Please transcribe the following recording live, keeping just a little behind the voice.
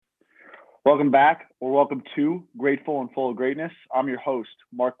Welcome back, or welcome to Grateful and Full of Greatness. I'm your host,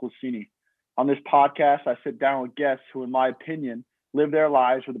 Mark Glicini. On this podcast, I sit down with guests who, in my opinion, live their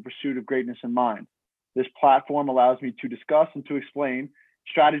lives with the pursuit of greatness in mind. This platform allows me to discuss and to explain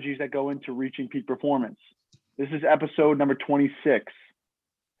strategies that go into reaching peak performance. This is episode number 26,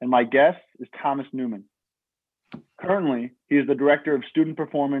 and my guest is Thomas Newman. Currently, he is the Director of Student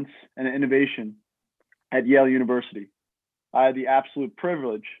Performance and Innovation at Yale University. I had the absolute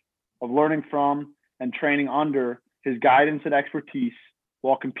privilege of learning from and training under his guidance and expertise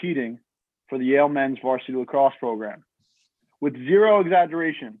while competing for the Yale men's varsity lacrosse program. With zero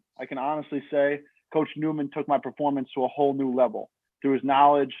exaggeration, I can honestly say Coach Newman took my performance to a whole new level through his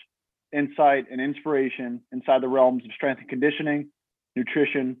knowledge, insight, and inspiration inside the realms of strength and conditioning,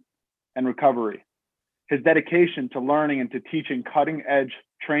 nutrition, and recovery. His dedication to learning and to teaching cutting-edge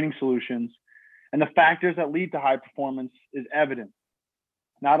training solutions and the factors that lead to high performance is evident.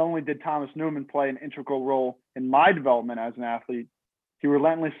 Not only did Thomas Newman play an integral role in my development as an athlete, he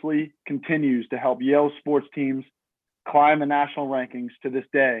relentlessly continues to help Yale sports teams climb the national rankings to this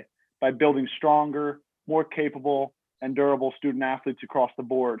day by building stronger, more capable, and durable student athletes across the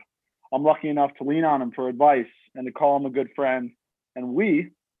board. I'm lucky enough to lean on him for advice and to call him a good friend, and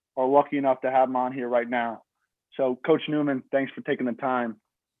we are lucky enough to have him on here right now. So, Coach Newman, thanks for taking the time.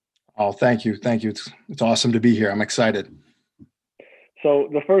 Oh, thank you. Thank you. It's awesome to be here. I'm excited. So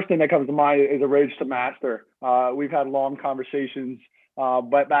the first thing that comes to mind is a rage to master. We've had long conversations,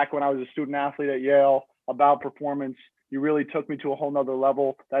 but back when I was a student athlete at Yale about performance, you really took me to a whole nother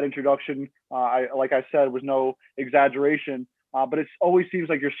level. That introduction, like I said, was no exaggeration, but it always seems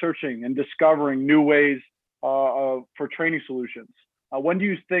like you're searching and discovering new ways for training solutions. When do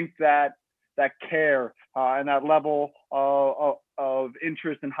you think that care and that level of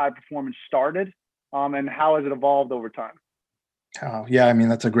interest in high performance started, and how has it evolved over time? Oh, yeah, I mean,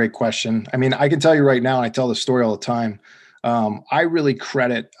 that's a great question. I mean, I can tell you right now, and I tell this story all the time, I really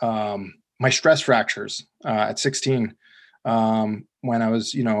credit my stress fractures at 16. When I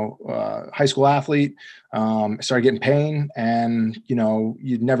was, high school athlete, I started getting pain, and, you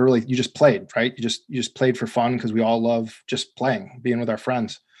just played, right? You just played for fun because we all love just playing, being with our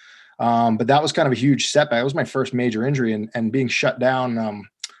friends. But that was kind of a huge setback. It was my first major injury, and being shut down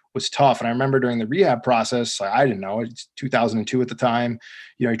was tough. And I remember during the rehab process, I didn't know, it's 2002 at the time,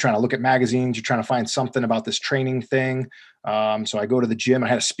 you're trying to look at magazines, you're trying to find something about this training thing. So I go to the gym. I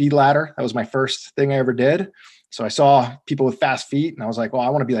had a speed ladder. That was my first thing I ever did. So I saw people with fast feet and I was like, well, I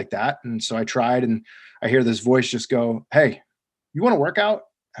want to be like that. And so I tried, and I hear this voice just go, "Hey, you want to work out?"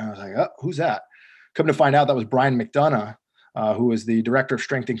 And I was like, "Oh, who's that?" Come to find out, that was Brian McDonough, who was the director of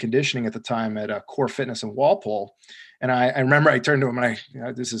strength and conditioning at the time at Core Fitness in Walpole. And I remember I turned to him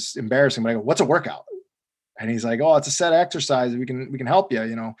and this is embarrassing, but I go, "What's a workout?" And he's like, "Oh, it's a set exercise. We can help you. What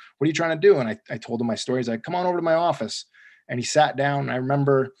are you trying to do?" And I told him my story. He's like, "Come on over to my office." And he sat down, and I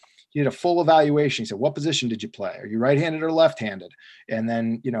remember he did a full evaluation. He said, "What position did you play? Are you right-handed or left-handed? And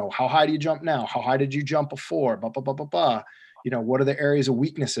then, how high do you jump now? How high did you jump before? Blah, blah, blah, blah, blah. What are the areas of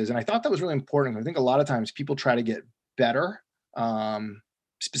weaknesses?" And I thought that was really important. I think a lot of times people try to get better,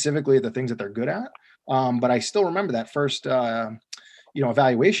 specifically the things that they're good at. But I still remember that first,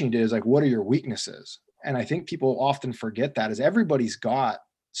 evaluation you did is like, what are your weaknesses? And I think people often forget that, is everybody's got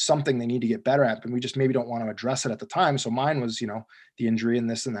something they need to get better at, and we just maybe don't want to address it at the time. So mine was, the injury and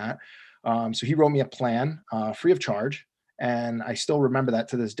this and that. So he wrote me a plan, free of charge. And I still remember that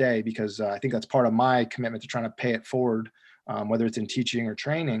to this day, because I think that's part of my commitment to trying to pay it forward, whether it's in teaching or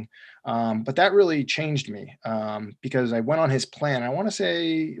training. But that really changed me, because I went on his plan. I want to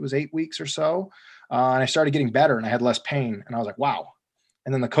say it was 8 weeks or so. And I started getting better, and I had less pain. And I was like, wow.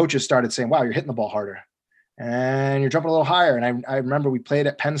 And then the coaches started saying, "Wow, you're hitting the ball harder and you're jumping a little higher." And I remember we played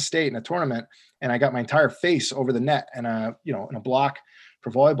at Penn State in a tournament, and I got my entire face over the net, and in a block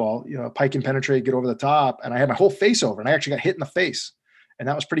for volleyball, pike and penetrate, get over the top. And I had my whole face over, and I actually got hit in the face. And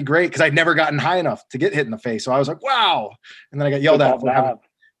that was pretty great, because I'd never gotten high enough to get hit in the face. So I was like, wow. And then I got yelled at for having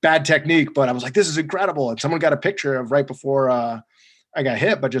bad technique, but I was like, this is incredible. And someone got a picture of right before I got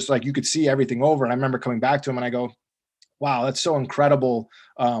hit, but just like you could see everything over. And I remember coming back to him and I go, "Wow, that's so incredible.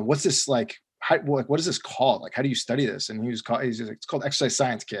 What's this like? What is this called? Like, how do you study this?" And he's like, "It's called exercise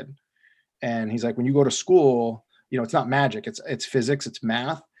science, kid." And he's like, "When you go to school, it's not magic. It's physics, it's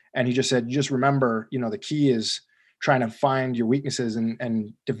math." And he just said, "You just remember, the key is trying to find your weaknesses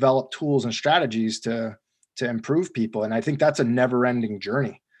and develop tools and strategies to improve people." And I think that's a never ending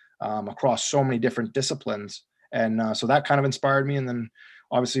journey across so many different disciplines. And so that kind of inspired me. And then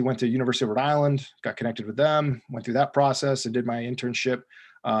obviously went to University of Rhode Island, got connected with them, went through that process, and did my internship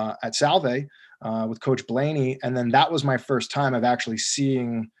at Salve with Coach Blaney. And then that was my first time of actually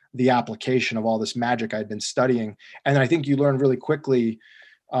seeing the application of all this magic I'd been studying. And then I think you learn really quickly,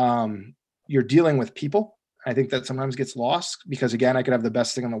 you're dealing with people. I think that sometimes gets lost because, again, I could have the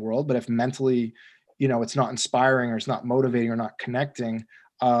best thing in the world, but if mentally, it's not inspiring or it's not motivating or not connecting,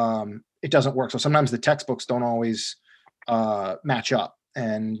 it doesn't work. So sometimes the textbooks don't always match up.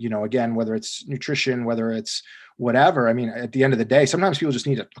 And, again, whether it's nutrition, whether it's whatever, I mean, at the end of the day, sometimes people just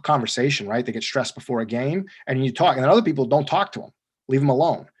need a conversation, right? They get stressed before a game and you talk, and then other people don't talk to them, leave them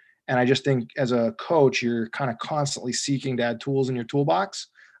alone. And I just think as a coach, you're kind of constantly seeking to add tools in your toolbox,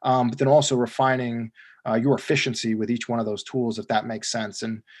 but then also refining your efficiency with each one of those tools, if that makes sense.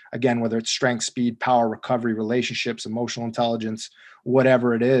 And again, whether it's strength, speed, power, recovery, relationships, emotional intelligence,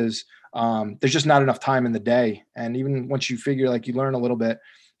 whatever it is, there's just not enough time in the day. And even once you figure like you learn a little bit,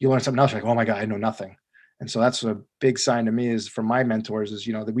 you learn something else, you're like, oh my God, I know nothing. And so that's a big sign to me is from my mentors is,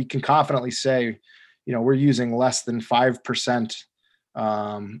 that we can confidently say, we're using less than 5%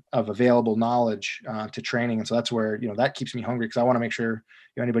 of available knowledge to training. And so that's where, that keeps me hungry because I want to make sure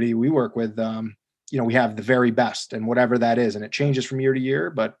anybody we work with, we have the very best and whatever that is. And it changes from year to year,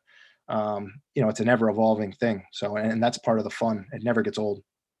 but it's an ever evolving thing. So, and that's part of the fun. It never gets old.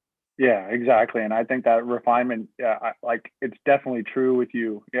 Yeah, exactly. And I think that refinement, it's definitely true with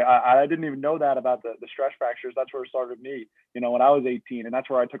you. Yeah, I didn't even know that about the stress fractures. That's where it started with me, when I was 18. And that's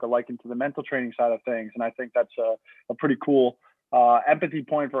where I took a liking to the mental training side of things. And I think that's a pretty cool empathy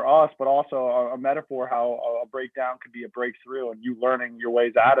point for us, but also a metaphor how a breakdown could be a breakthrough and you learning your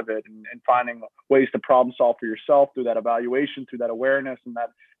ways out of it and finding ways to problem solve for yourself through that evaluation, through that awareness, and that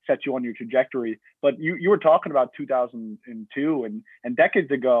sets you on your trajectory. But you were talking about 2002 and decades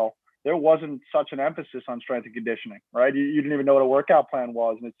ago, there wasn't such an emphasis on strength and conditioning, right? You didn't even know what a workout plan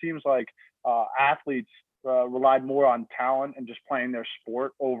was. And it seems like athletes relied more on talent and just playing their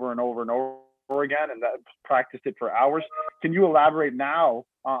sport over and over and over again, and that practiced it for hours. Can you elaborate now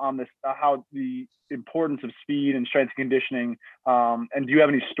on this, how the importance of speed and strength and conditioning, and do you have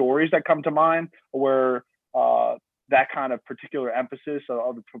any stories that come to mind where that kind of particular emphasis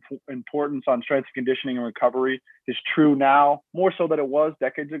of the importance on strength and conditioning and recovery is true now, more so than it was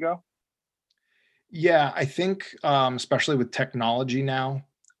decades ago? Yeah, I think especially with technology now,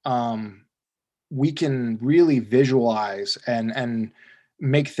 we can really visualize and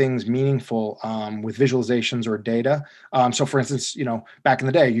make things meaningful with visualizations or data. So for instance, back in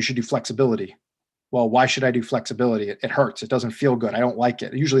the day, you should do flexibility. Well, why should I do flexibility? It hurts. It doesn't feel good. I don't like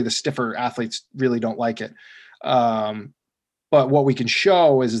it. Usually the stiffer athletes really don't like it. But what we can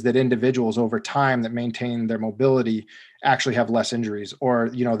show is that individuals over time that maintain their mobility actually have less injuries, or,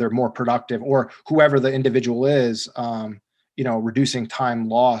 they're more productive, or whoever the individual is, reducing time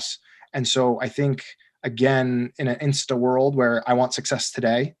loss. And so I think, again, in an Insta world where I want success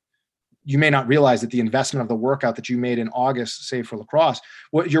today, you may not realize that the investment of the workout that you made in August, say for lacrosse,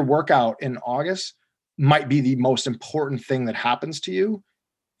 what your workout in August might be the most important thing that happens to you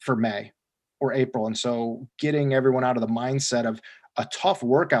for May or April. And so getting everyone out of the mindset of a tough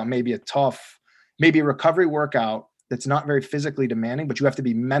workout, maybe a recovery workout that's not very physically demanding, but you have to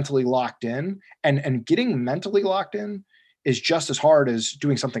be mentally locked in, and getting mentally locked in is just as hard as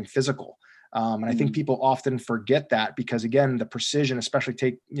doing something physical. And I think people often forget that because, again, the precision, especially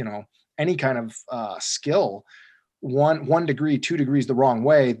take, any kind of skill, one degree, 2 degrees the wrong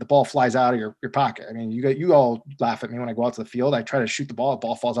way, the ball flies out of your pocket. I mean, you all laugh at me when I go out to the field. I try to shoot the ball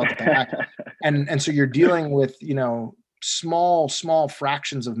falls out the back. And so you're dealing with, small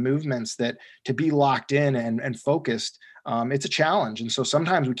fractions of movements that to be locked in and focused, it's a challenge. And so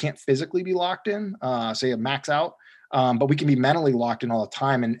sometimes we can't physically be locked in, say a max out, but we can be mentally locked in all the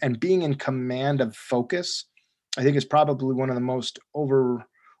time. And being in command of focus, I think is probably one of the most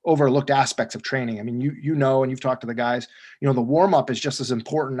overlooked aspects of training. I mean, and you've talked to the guys, the warm up is just as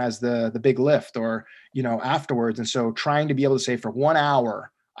important as the big lift or, afterwards. And so trying to be able to say for 1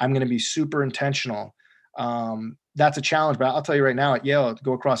 hour, I'm going to be super intentional. That's a challenge, but I'll tell you right now at Yale, to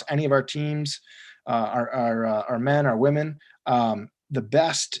go across any of our teams, our men, our women, the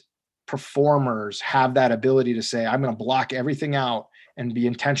best performers have that ability to say, I'm going to block everything out and be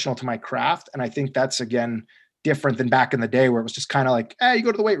intentional to my craft. And I think that's, again, different than back in the day where it was just kind of like, hey, you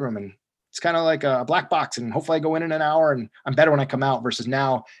go to the weight room and it's kind of like a black box and hopefully I go in an hour and I'm better when I come out, versus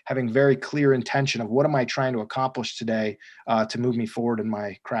now having very clear intention of what am I trying to accomplish today to move me forward in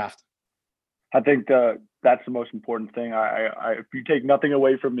my craft. I think that's the most important thing. If you take nothing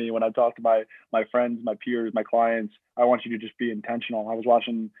away from me when I talk to my friends, my peers, my clients, I want you to just be intentional. I was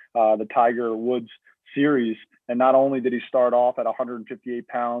watching the Tiger Woods series, and not only did he start off at 158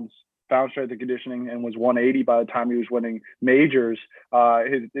 pounds found strength and conditioning and was 180 by the time he was winning majors.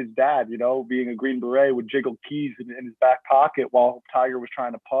 His dad, being a Green Beret, would jiggle keys in his back pocket while Tiger was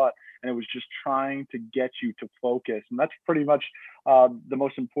trying to putt. And it was just trying to get you to focus. And that's pretty much the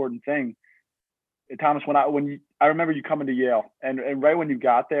most important thing. Thomas, I remember you coming to Yale, and right when you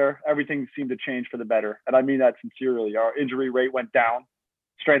got there, everything seemed to change for the better. And I mean that sincerely. Our injury rate went down,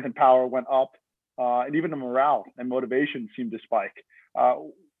 strength and power went up, and even the morale and motivation seemed to spike.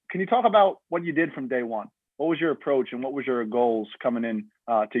 Can you talk about what you did from day one? What was your approach and what was your goals coming in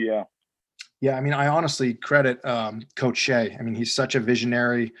to Yale? Yeah, I mean, I honestly credit Coach Shea. I mean, he's such a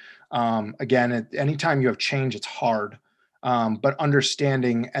visionary. Again, anytime you have change, it's hard. But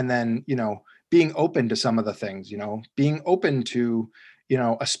understanding and then, being open to some of the things, being open to,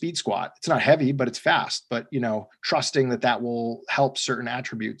 a speed squat. It's not heavy, but it's fast. But, trusting that will help certain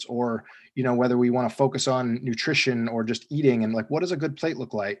attributes, or, whether we want to focus on nutrition or just eating, and like, what does a good plate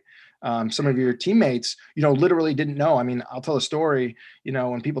look like? Some of your teammates, literally didn't know. I mean, I'll tell a story,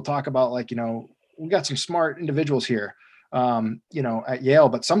 when people talk about like, we got some smart individuals here, at Yale,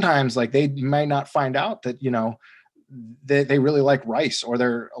 but sometimes like they might not find out that, they really like rice, or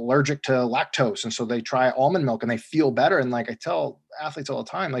they're allergic to lactose. And so they try almond milk and they feel better. And like I tell athletes all the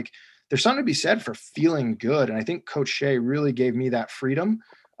time, like there's something to be said for feeling good. And I think Coach Shea really gave me that freedom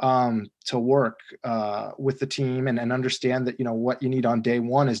to work with the team and understand that, what you need on day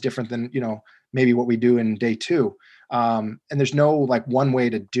one is different than, maybe what we do in day two. And there's no like one way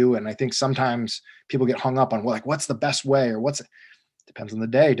to do it. And I think sometimes people get hung up on, well, like, what's the best way, or depends on the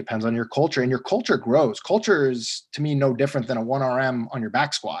day, depends on your culture, and your culture grows. Culture is, to me, no different than a 1RM on your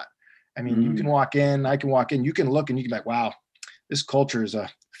back squat. I mean, you can walk in, I can walk in, you can look and you can be like, wow, this culture is a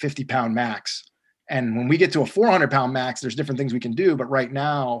 50-pound max. And when we get to a 400-pound max, there's different things we can do. But right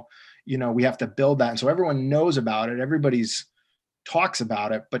now, we have to build that. And so everyone knows about it. Everybody's talks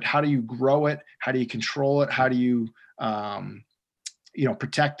about it, but how do you grow it? How do you control it? How do you,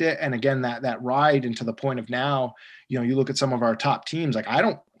 protect it? And again, that ride into the point of now, you look at some of our top teams, like I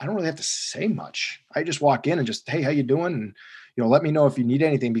don't really have to say much. I just walk in and just, hey, how you doing? And, let me know if you need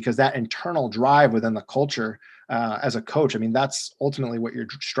anything, because that internal drive within the culture as a coach, I mean, that's ultimately what you're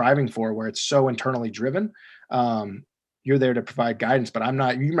striving for, where it's so internally driven. You're there to provide guidance, but I'm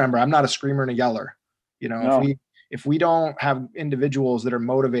not a screamer and a yeller. No. If we don't have individuals that are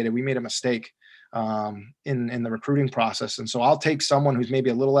motivated, we made a mistake in the recruiting process. And so I'll take someone who's maybe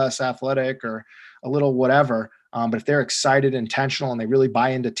a little less athletic or a little whatever, but if they're excited, intentional, and they really buy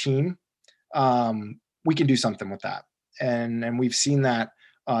into team, we can do something with that. And we've seen that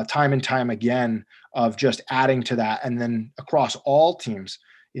time and time again, of just adding to that. And then across all teams,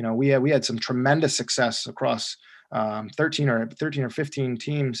 we had some tremendous success across 13 or 15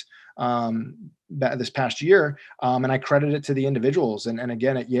 teams this past year. And I credit it to the individuals. And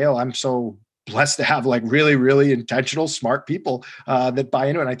again, at Yale, I'm so blessed to have like really, really intentional, smart people that buy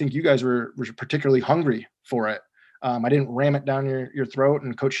into it. And I think you guys were particularly hungry for it. I didn't ram it down your throat,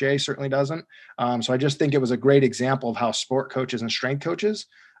 and Coach Shea certainly doesn't. So I just think it was a great example of how sport coaches and strength coaches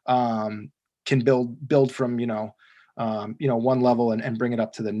can build from, one level and bring it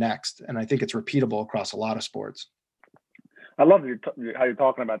up to the next. And I think it's repeatable across a lot of sports. I love how you're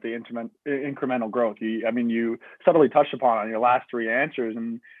talking about the incremental growth. You subtly touched upon it in your last three answers,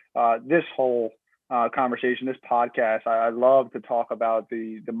 and this whole conversation, this podcast, I love to talk about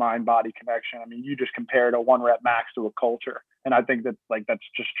the mind-body connection. I mean, you just compared a 1 rep max to a culture, and I think that that's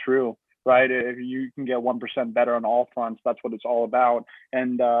just true, right? If you can get 1% better on all fronts, that's what it's all about.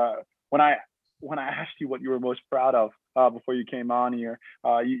 And when I asked you what you were most proud of before you came on here,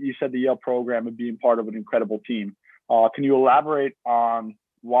 you said the Yale program and being part of an incredible team. Can you elaborate on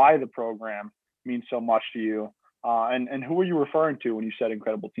why the program means so much to you? And who are you referring to when you said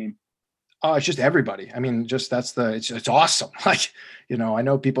incredible team? It's just everybody. I mean, it's awesome. Like, I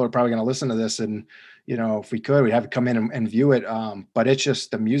know people are probably going to listen to this, and, if we could, we'd have to come in and view it. But it's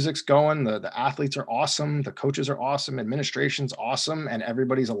just, the music's going, the athletes are awesome. The coaches are awesome. Administration's awesome, and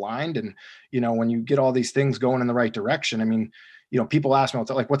everybody's aligned. And, when you get all these things going in the right direction, I mean, people ask me,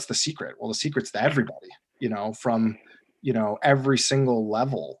 like, what's the secret? Well, the secret's to everybody, from, every single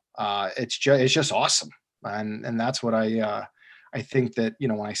level. It's just awesome. And that's what I think that,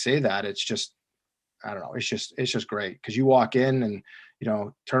 when I say that, it's just, I don't know, it's just great, because you walk in and,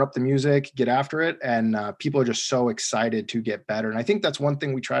 turn up the music, get after it. And people are just so excited to get better. And I think that's one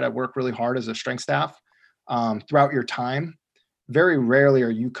thing we try to work really hard as a strength staff throughout your time. Very rarely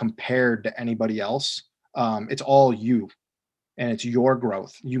are you compared to anybody else. It's all you, and it's your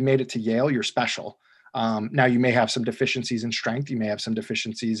growth. You made it to Yale, you're special. Now you may have some deficiencies in strength. You may have some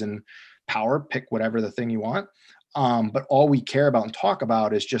deficiencies in power, pick whatever the thing you want. But all we care about and talk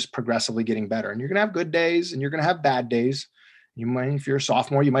about is just progressively getting better. And you're going to have good days and you're going to have bad days. You might, if you're a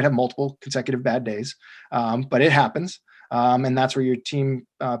sophomore, you might have multiple consecutive bad days, but it happens. And that's where your team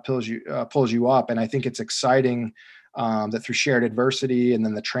pulls you up. And I think it's exciting that through shared adversity and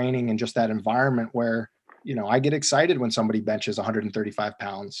then the training and just that environment where, I get excited when somebody benches 135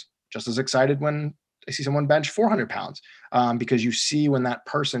 pounds, just as excited when I see someone bench 400 pounds, because you see when that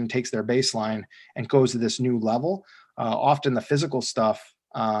person takes their baseline and goes to this new level. Often the physical stuff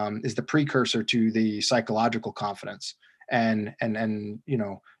is the precursor to the psychological confidence and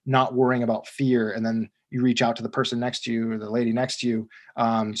not worrying about fear. And then you reach out to the person next to you or the lady next to you.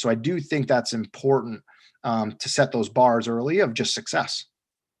 So I do think that's important to set those bars early of just success.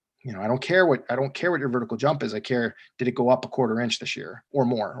 I don't care what your vertical jump is. I care, did it go up a quarter inch this year or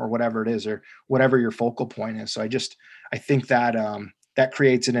more or whatever it is, or whatever your focal point is. So I think that that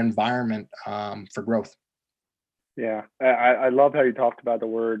creates an environment for growth. Yeah, I love how you talked about the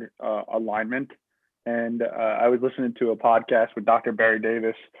word alignment. And I was listening to a podcast with Dr. Barry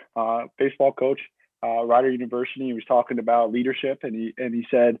Davis, baseball coach, Yale University. He was talking about leadership, and he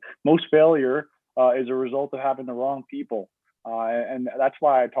said most failure is a result of having the wrong people. And that's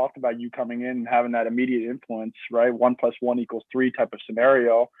why I talked about you coming in and having that immediate influence, right? 1 + 1 = 3 type of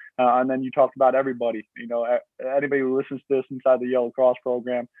scenario. And then you talked about everybody. Anybody who listens to this inside the Yale Lacrosse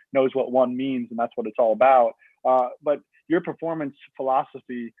program knows what one means, and that's what it's all about. But your performance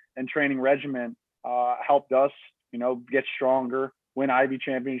philosophy and training regimen helped us, get stronger, win Ivy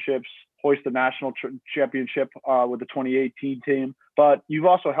championships, hoist the national championship with the 2018 team. But you've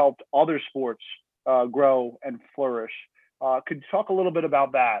also helped other sports grow and flourish. Could you talk a little bit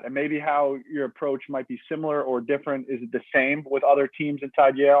about that and maybe how your approach might be similar or different? Is it the same with other teams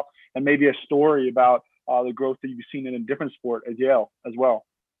inside Yale? And maybe a story about the growth that you've seen in a different sport at Yale as well.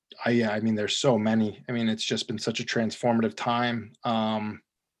 Yeah, there's so many. It's just been such a transformative time.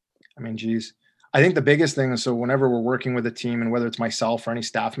 Geez. I think the biggest thing is, so whenever we're working with a team, and whether it's myself or any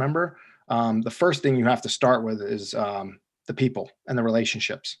staff member, the first thing you have to start with is the people and the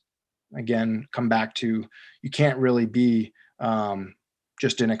relationships. Again, come back to, you can't really be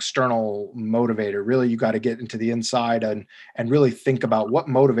just an external motivator. Really, you got to get into the inside and really think about what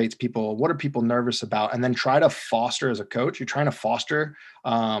motivates people. What are people nervous about? And then try to foster, as a coach, you're trying to foster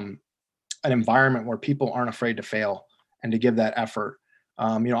an environment where people aren't afraid to fail and to give that effort.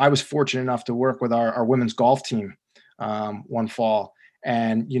 I was fortunate enough to work with our women's golf team one fall,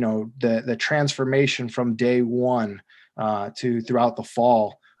 and the transformation from day one to throughout the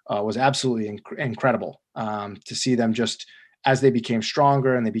fall was absolutely incredible to see them, just as they became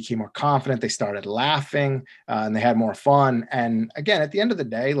stronger and they became more confident, they started laughing and they had more fun. And again, at the end of the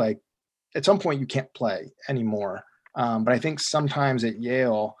day, like, at some point you can't play anymore. But I think sometimes at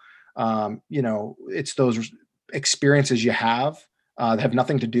Yale, it's those experiences you have that have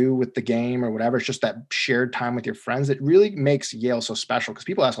nothing to do with the game or whatever. It's just that shared time with your friends that really makes Yale so special. Because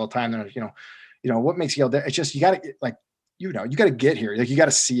people ask all the time, they're what makes Yale there? It's just, you got to you got to get here. Like, you got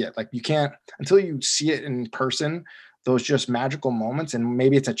to see it. Like, you can't, until you see it in person, those just magical moments. And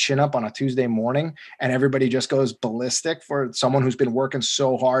maybe it's a chin up on a Tuesday morning and everybody just goes ballistic for someone who's been working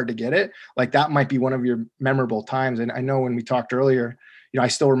so hard to get it. Like, that might be one of your memorable times. And I know when we talked earlier, I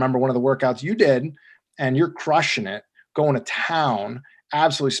still remember one of the workouts you did, and you're crushing it, going to town,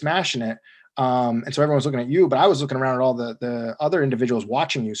 absolutely smashing it. And so everyone's looking at you, but I was looking around at all the other individuals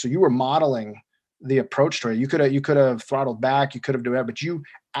watching you. So you were modeling the approach to it. You could have throttled back, you could have done it, but you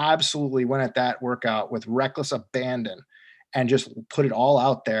absolutely went at that workout with reckless abandon and just put it all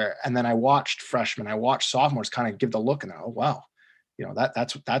out there. And then I watched freshmen, I watched sophomores kind of give the look, and oh wow,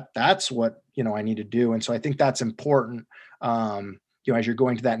 that's what I need to do. And so I think that's important. As you're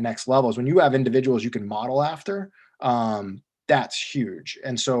going to that next level, is when you have individuals you can model after. That's huge.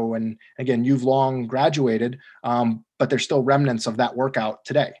 And so, and again, you've long graduated, but there's still remnants of that workout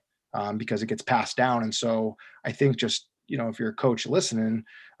today. Because it gets passed down. And so I think just, if you're a coach listening,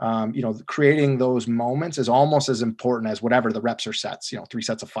 creating those moments is almost as important as whatever the reps or sets, 3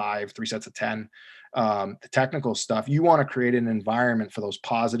 sets of 5, 3 sets of 10, the technical stuff. You want to create an environment for those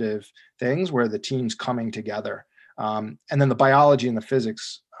positive things where the team's coming together. And then the biology and the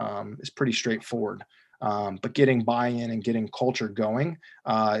physics is pretty straightforward. But getting buy-in and getting culture going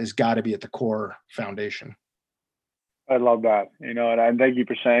has got to be at the core foundation. I love that, and thank you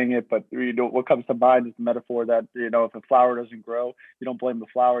for saying it. But what comes to mind is the metaphor that, if a flower doesn't grow, you don't blame the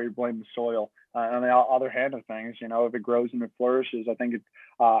flower, you blame the soil. And on the other hand of things, if it grows and it flourishes, I think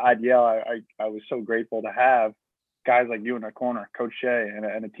at Yale, I was so grateful to have guys like you in our corner, Coach Shea,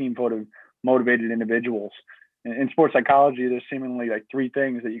 and a team full of motivated individuals. In sports psychology, there's seemingly like 3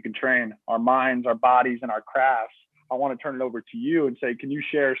 things that you can train: our minds, our bodies, and our crafts. I want to turn it over to you and say, can you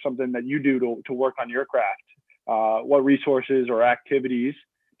share something that you do to work on your craft? What resources or activities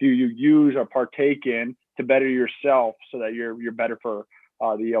do you use or partake in to better yourself so that you're better for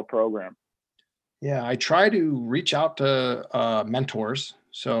the Yale program? Yeah, I try to reach out to mentors,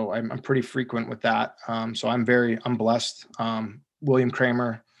 so I'm pretty frequent with that. So I'm blessed. William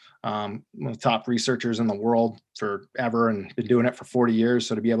Kramer, one of the top researchers in the world forever, and been doing it for 40 years.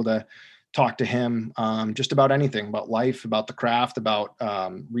 So to be able to talk to him just about anything, about life, about the craft, about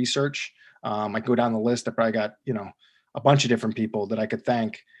research, I go down the list. I probably got a bunch of different people that I could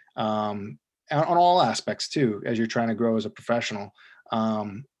thank on all aspects too, as you're trying to grow as a professional.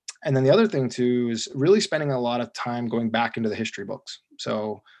 And then the other thing too is really spending a lot of time going back into the history books.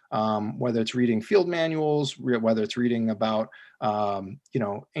 So whether it's reading field manuals, whether it's reading about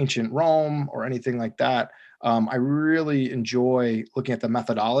ancient Rome or anything like that, I really enjoy looking at the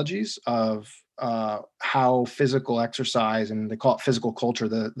methodologies of how physical exercise, and they call it physical culture.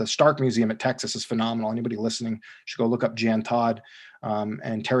 The Stark Museum at Texas is phenomenal. Anybody listening should go look up Jan Todd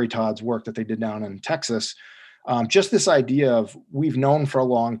and Terry Todd's work that they did down in Texas. Just this idea of, we've known for a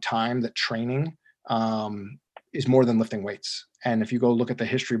long time that training is more than lifting weights. And if you go look at the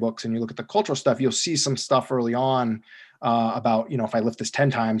history books and you look at the cultural stuff, you'll see some stuff early on about, if I lift this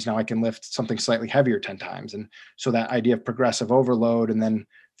 10 times, now I can lift something slightly heavier 10 times. And so that idea of progressive overload, and then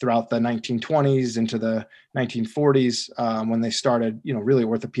throughout the 1920s into the 1940s, when they started, really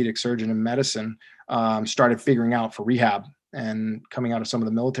orthopedic surgeon and medicine started figuring out for rehab, and coming out of some of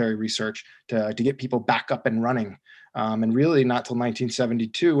the military research to get people back up and running. And really not till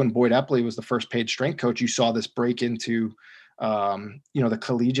 1972, when Boyd Epley was the first paid strength coach, you saw this break into, the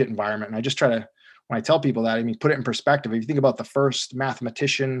collegiate environment. And I just try to, when I tell people that, put it in perspective. If you think about the first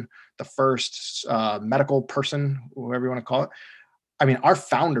mathematician, the first medical person, whoever you want to call it, our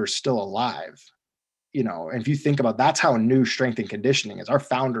founder's still alive. And if you think about, that's how new strength and conditioning is. Our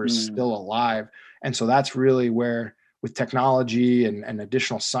founder is still alive. And so that's really where, with technology and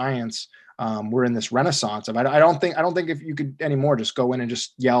additional science, we're in this renaissance of, I don't think if you could anymore just go in and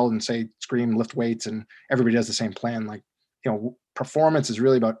just yell and say, scream, lift weights, and everybody does the same plan. Performance is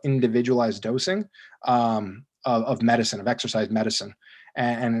really about individualized dosing of medicine, of exercise medicine,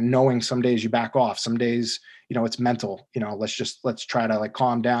 and knowing some days you back off, some days, it's mental, let's try to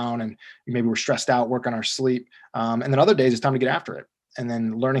calm down, and maybe we're stressed out, work on our sleep. And then other days it's time to get after it. And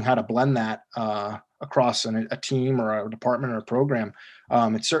then learning how to blend that across a team or a department or a program,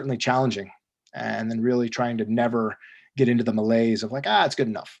 it's certainly challenging. And then really trying to never get into the malaise of it's good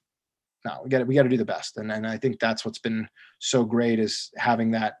enough. No, we got to do the best. And I think that's what's been so great, is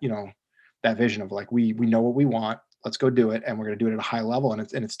having that, that vision of we know what we want, let's go do it. And we're going to do it at a high level. And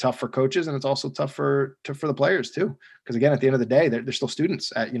it's tough for coaches, and it's also tough for the players too. Because again, at the end of the day, they're still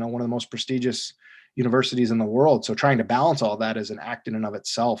students at, one of the most prestigious universities in the world. So trying to balance all that is an act in and of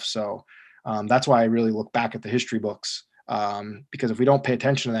itself. So that's why I really look back at the history books, because if we don't pay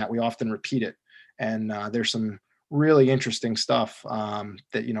attention to that, we often repeat it. And there's some really interesting stuff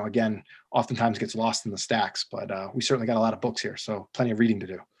that, again, oftentimes gets lost in the stacks, but we certainly got a lot of books here. So plenty of reading to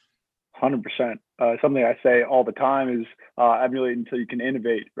do. 100%. Something I say all the time is emulate until you can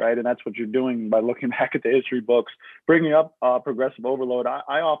innovate, right? And that's what you're doing by looking back at the history books, bringing up progressive overload.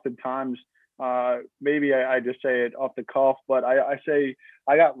 I oftentimes, maybe I just say it off the cuff, but I say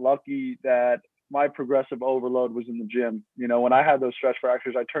I got lucky that my progressive overload was in the gym. When I had those stress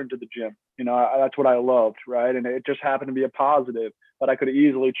fractures, I turned to the gym. That's what I loved, right? And it just happened to be a positive, but I could have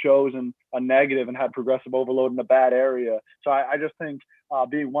easily chosen a negative and had progressive overload in a bad area. So I just think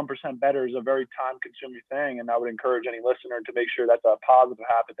being 1% better is a very time-consuming thing, and I would encourage any listener to make sure that's a positive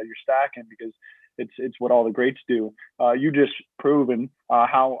habit that you're stacking, because it's what all the greats do. You just proven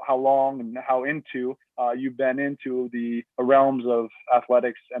how long and how into you've been into the realms of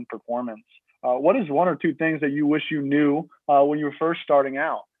athletics and performance. What is one or two things that you wish you knew when you were first starting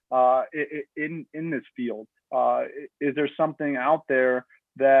out in this field? Is there something out there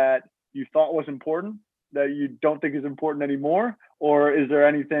that you thought was important that you don't think is important anymore, or is there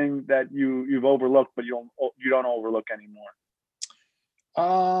anything that you've overlooked but you don't overlook anymore?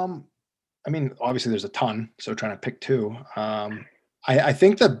 Obviously there's a ton, so trying to pick two. I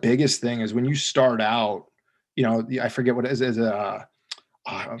think the biggest thing is when you start out, I forget what it is.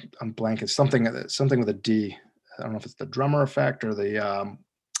 I'm blanking. Something with a D. I don't know if it's the drummer effect or the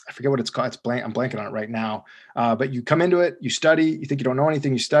I forget what it's called. I'm blanking on it right now. But you come into it, you study, you think you don't know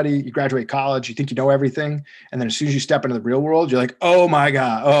anything, you study, you graduate college, you think you know everything. And then as soon as you step into the real world, you're like, oh my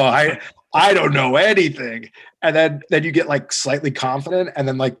God, I don't know anything. And then you get slightly confident. And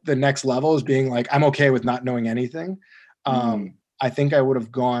then the next level is being I'm okay with not knowing anything. I think I would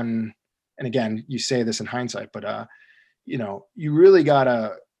have gone, and again, you say this in hindsight, but you really got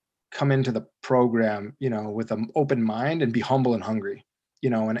to come into the program, with an open mind and be humble and hungry,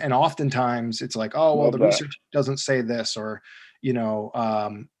 and oftentimes it's like, oh, well, Love the that. research doesn't say this, or,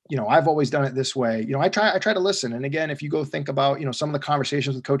 I've always done it this way. I try to listen. And again, if you go think about, some of the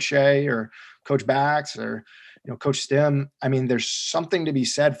conversations with Coach Shea or Coach Bax or, Coach Stim, I mean, there's something to be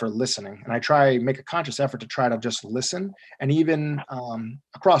said for listening. And I make a conscious effort to try to just listen. And even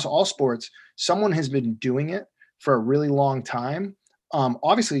across all sports, someone has been doing it for a really long time,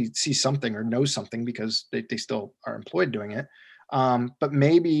 obviously see something or know something because they still are employed doing it. But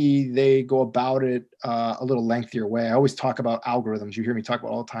maybe they go about it a little lengthier way. I always talk about algorithms. You hear me talk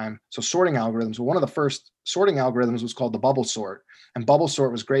about all the time. So sorting algorithms. Well, one of the first sorting algorithms was called the bubble sort. And bubble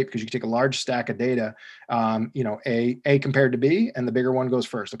sort was great because you could take a large stack of data, A compared to B, and the bigger one goes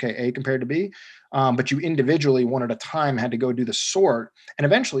first. Okay, A compared to B. But you individually, one at a time, had to go do the sort. And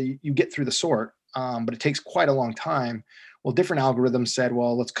eventually you get through the sort, but it takes quite a long time. Well, different algorithms said,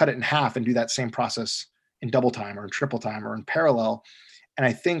 well, let's cut it in half and do that same process in double time or in triple time or in parallel. And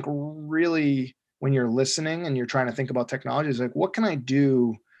I think really when you're listening and you're trying to think about technology, is like, what can I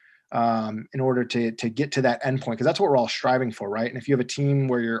do in order to get to that endpoint? Because that's what we're all striving for, right? And if you have a team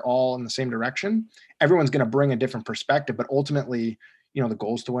where you're all in the same direction, everyone's going to bring a different perspective. But ultimately, the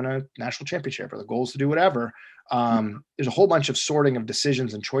goal is to win a national championship or the goal is to do whatever. There's a whole bunch of sorting of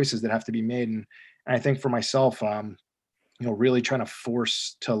decisions and choices that have to be made. And I think for myself, really trying to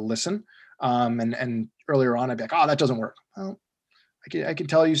force to listen. And earlier on, I'd be like, oh, that doesn't work. Well, I can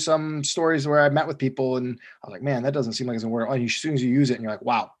tell you some stories where I met with people and I was like, man, that doesn't seem like it's gonna work. And as soon as you use it and you're like,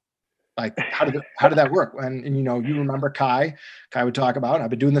 wow, like how did that work? And you remember Kai would talk about, I've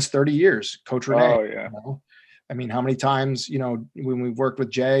been doing this 30 years, Coach Renee. Oh yeah. I mean, how many times, when we've worked with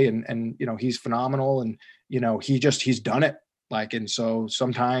Jay and he's phenomenal and, he's done it. Like, and so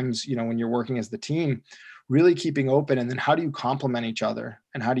sometimes, when you're working as the team, really keeping open, and then how do you complement each other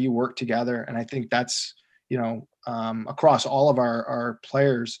and how do you work together? And I think that's, across all of our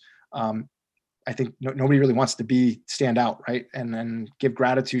players, I think nobody really wants to stand out, right? And then give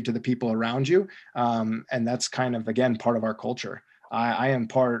gratitude to the people around you. And that's kind of, again, part of our culture. I am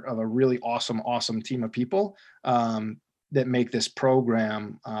part of a really awesome team of people that make this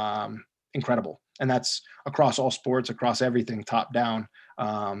program incredible. And that's across all sports, across everything, top down.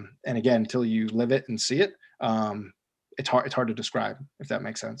 And again, until you live it and see it, it's hard to describe, if that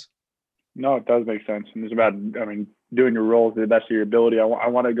makes sense. No, it does make sense. And it's about, doing your role to the best of your ability. I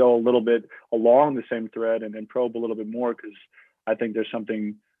want to go a little bit along the same thread and probe a little bit more, because I think there's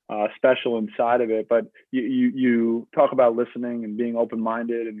something special inside of it. But you talk about listening and being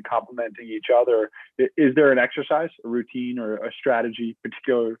open-minded and complimenting each other. Is there an exercise, a routine, or a strategy,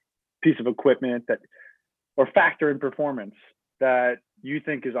 particular piece of equipment or factor in performance that you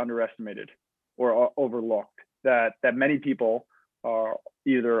think is underestimated or overlooked that many people are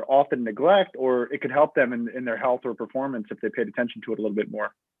either often neglect, or it could help them in their health or performance if they paid attention to it a little bit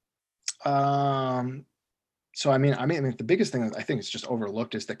more? So, I mean, the biggest thing that I think is just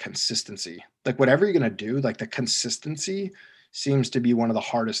overlooked is the consistency. Like whatever you're going to do, like the consistency seems to be one of the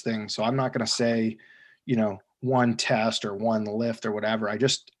hardest things. So I'm not going to say, one test or one lift or whatever. I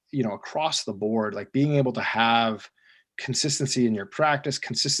just, across the board, like being able to have consistency in your practice,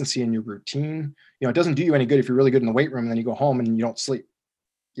 consistency in your routine. It doesn't do you any good if you're really good in the weight room and then you go home and you don't sleep,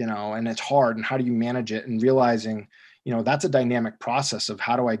 and it's hard. And how do you manage it? And realizing, that's a dynamic process of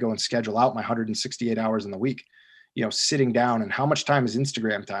how do I go and schedule out my 168 hours in the week, sitting down, and how much time is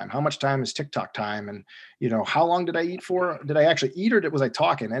Instagram time? How much time is TikTok time? And, how long did I eat for? Did I actually eat, or was I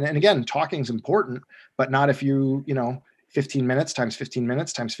talking? And again, talking is important, but not if 15 minutes times 15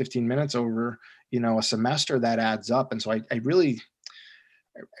 minutes times 15 minutes over, a semester, that adds up. And so I really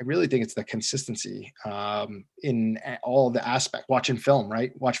think it's the consistency in all the aspect. Watching film,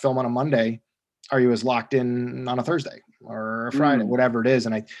 right? Watch film on a Monday. Are you as locked in on a Thursday or a Friday, whatever it is?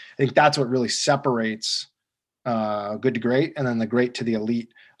 And I think that's what really separates good to great, and then the great to the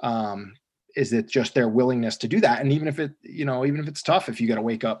elite. Is that just their willingness to do that? And even if it's tough, if you got to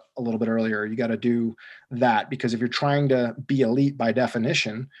wake up a little bit earlier, you got to do that, because if you're trying to be elite by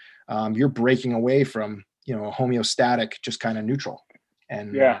definition, you're breaking away from, a homeostatic, just kind of neutral.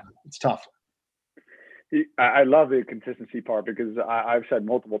 And it's tough. I love the consistency part, because I've said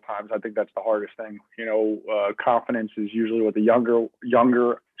multiple times, I think that's the hardest thing. Confidence is usually what the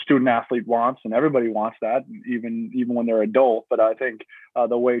younger student athlete wants, and everybody wants that, even when they're adult. But I think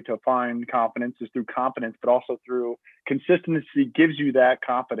the way to find confidence is through competence, but also through consistency gives you that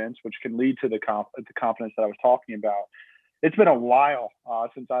confidence, which can lead to the confidence that I was talking about. It's been a while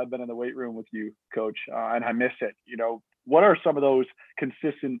since I've been in the weight room with you, Coach, and I miss it. What are some of those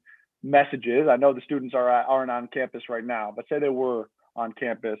consistent messages? I know the students aren't on campus right now, but say they were on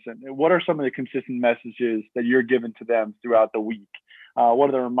campus, and what are some of the consistent messages that you're giving to them throughout the week? What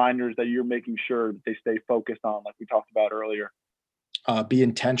are the reminders that you're making sure that they stay focused on, like we talked about earlier? Be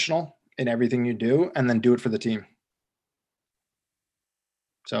intentional in everything you do, and then do it for the team.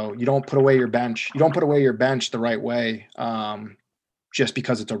 So you don't put away your bench. You don't put away your bench the right way just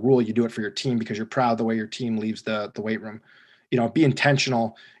because it's a rule. You do it for your team because you're proud the way your team leaves the weight room. Be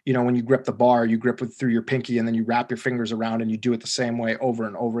intentional. When you grip the bar, you grip it through your pinky, and then you wrap your fingers around, and you do it the same way over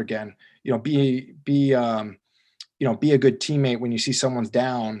and over again. Be a good teammate. When you see someone's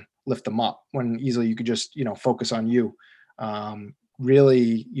down, lift them up, when easily you could just, focus on you.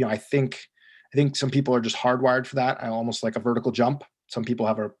 Really, I think some people are just hardwired for that. I almost like a vertical jump. Some people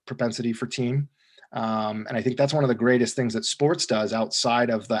have a propensity for team. And I think that's one of the greatest things that sports does outside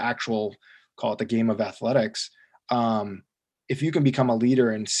of the actual, call it the game of athletics. If you can become a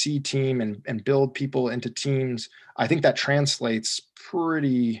leader and see team and build people into teams, I think that translates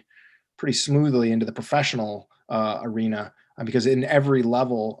pretty smoothly into the professional arena, because in every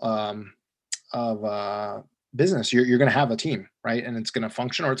level of business, you're going to have a team, right? And it's going to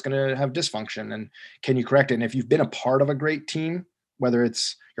function or it's going to have dysfunction. And can you correct it? And if you've been a part of a great team, whether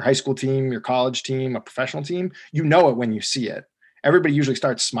it's your high school team, your college team, a professional team, it when you see it. Everybody usually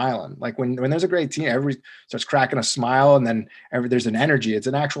starts smiling. Like when there's a great team, everybody starts cracking a smile, and then there's an energy. It's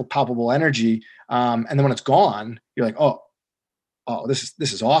an actual palpable energy. And then when it's gone, you're like, oh, this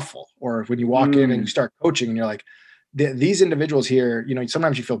is awful. Or when you walk in and you start coaching, and you're like, these individuals here,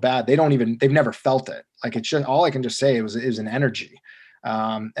 sometimes you feel bad. They've never felt it. Like, it's just, all I can just say it was an energy.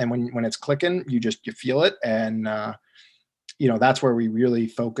 And when it's clicking, you feel it. And, that's where we really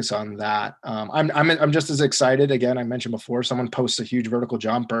focus on that. I'm just as excited. Again, I mentioned before, someone posts a huge vertical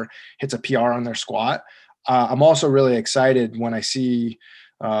jump or hits a PR on their squat. I'm also really excited when I see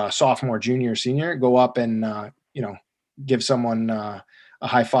sophomore, junior, senior go up and, give someone a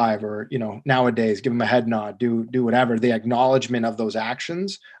high five, or, nowadays give them a head nod, do whatever, the acknowledgement of those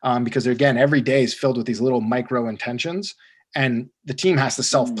actions. Because again, every day is filled with these little micro intentions, and the team has to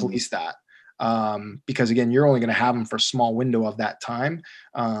self-police that. Because again, you're only going to have them for a small window of that time.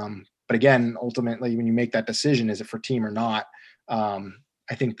 But again, ultimately, when you make that decision, is it for team or not?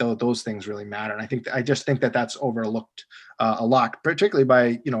 I think those things really matter. And I just think that that's overlooked a lot, particularly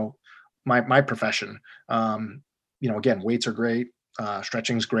by, my profession. Again, weights are great.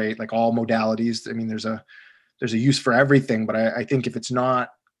 Stretching's great, like all modalities. I mean, there's a use for everything, but I think if it's not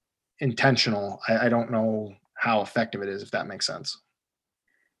intentional, I don't know how effective it is, if that makes sense.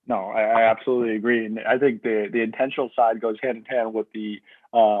 No, I absolutely agree. And I think the intentional side goes hand in hand with the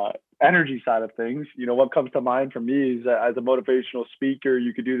energy side of things. What comes to mind for me is as a motivational speaker,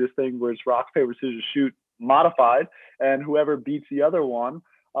 you could do this thing where it's rock, paper, scissors, shoot modified, and whoever beats the other one,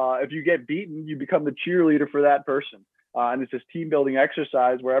 if you get beaten, you become the cheerleader for that person. And it's this team building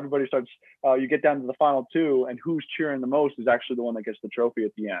exercise where everybody starts, you get down to the final two, and who's cheering the most is actually the one that gets the trophy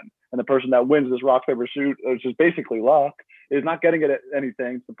at the end. And the person that wins this rock, paper, shoot, which is basically luck, is not getting it at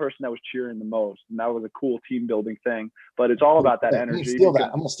anything. It's the person that was cheering the most. And that was a cool team building thing. But it's all about that energy. I'm going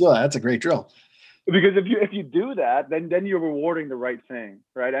to steal that. That's a great drill. Because if you do that, then you're rewarding the right thing,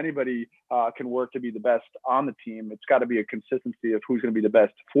 right? Anybody can work to be the best on the team. It's got to be a consistency of who's going to be the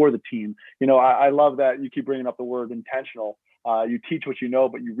best for the team. I love that you keep bringing up the word intentional. You teach what you know,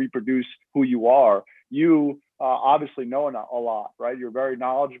 but you reproduce who you are. You obviously know a lot, right? You're very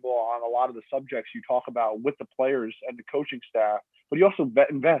knowledgeable on a lot of the subjects you talk about with the players and the coaching staff, but you also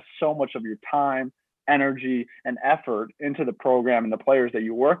invest so much of your time, energy, and effort into the program and the players that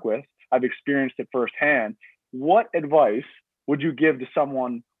you work with. I've experienced it firsthand. What advice would you give to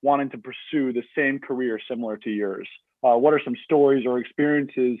someone wanting to pursue the same career similar to yours? What are some stories or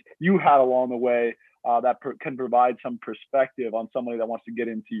experiences you had along the way that can provide some perspective on somebody that wants to get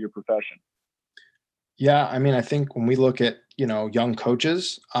into your profession? Yeah, I mean, I think when we look at, young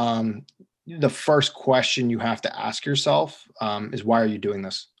coaches, the first question you have to ask yourself is, why are you doing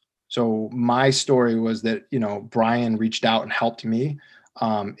this? So my story was that, Brian reached out and helped me.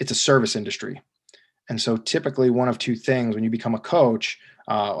 It's a service industry. And so typically one of two things when you become a coach,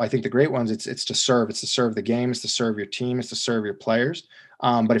 I think the great ones, it's to serve. It's to serve the game. It's to serve your team. It's to serve your players.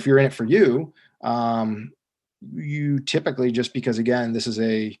 But if you're in it for you, you typically, just because, again, this is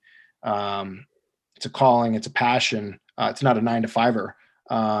it's a calling, it's a passion. It's not a 9-to-5er.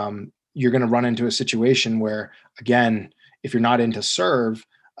 You're going to run into a situation where, again, if you're not in to serve,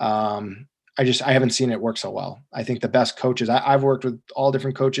 I haven't seen it work so well. I think the best coaches, I've worked with all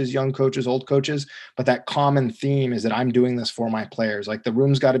different coaches, young coaches, old coaches, but that common theme is that I'm doing this for my players. Like the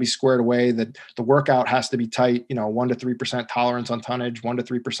room's got to be squared away. The workout has to be tight, 1 to 3% tolerance on tonnage, 1 to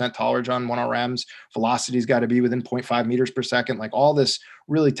 3% tolerance on 1 RMs. Velocity's got to be within 0.5 meters per second. Like all this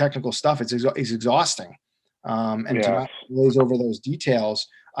really technical stuff. It's exhausting. And to Yes. not glaze over those details,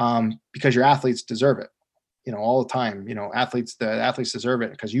 because your athletes deserve it. All the time, the athletes deserve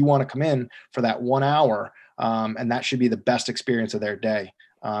it because you want to come in for that 1 hour. And that should be the best experience of their day.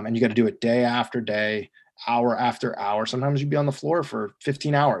 And you got to do it day after day, hour after hour. Sometimes you'd be on the floor for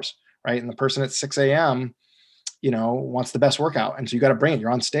 15 hours, right? And the person at 6 a.m., wants the best workout. And so you got to bring it,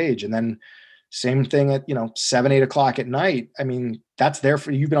 you're on stage. And then same thing at, 7, 8 o'clock at night. I mean, that's there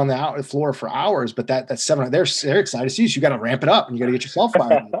for, you've been on the floor for hours, but that's 7, they're excited to see you. So you got to ramp it up and you got to get yourself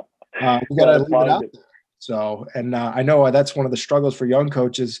fired up. You got to leave it out there. So, and I know that's one of the struggles for young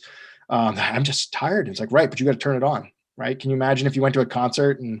coaches. I'm just tired. It's like, right, but you got to turn it on, right? Can you imagine if you went to a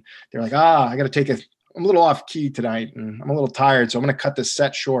concert and they're like, I got to I'm a little off key tonight and I'm a little tired, so I'm going to cut this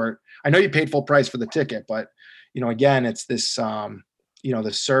set short. I know you paid full price for the ticket, but again, it's this,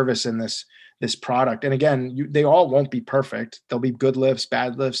 the service and this product. And again, they all won't be perfect. There'll be good lifts,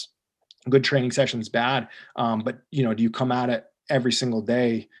 bad lifts, good training sessions, bad. But do you come at it every single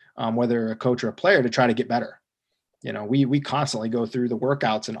day? Whether a coach or a player, to try to get better. We constantly go through the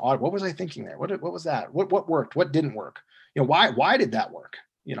workouts and what was I thinking there? What was that? What worked? What didn't work? Why did that work?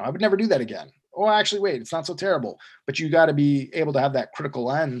 I would never do that again. Oh, actually, wait, it's not so terrible. But you got to be able to have that critical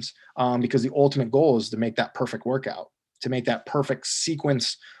lens because the ultimate goal is to make that perfect workout, to make that perfect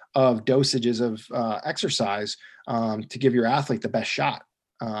sequence of dosages of exercise to give your athlete the best shot.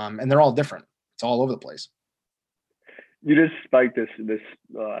 And they're all different. It's all over the place. You just spiked this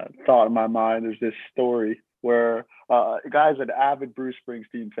thought in my mind. There's this story where a guy's an avid Bruce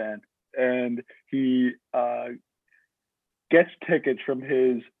Springsteen fan, and he gets tickets from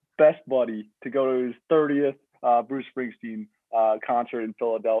his best buddy to go to his 30th Bruce Springsteen concert in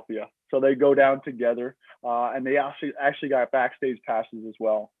Philadelphia. So they go down together, and they actually got backstage passes as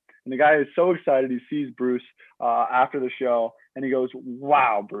well. And the guy is so excited. He sees Bruce after the show, and he goes,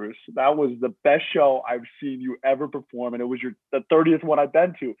 "Wow, Bruce, that was the best show I've seen you ever perform, and it was the 30th one I've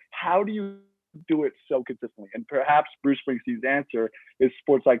been to. How do you do it so consistently?" And perhaps Bruce Springsteen's answer is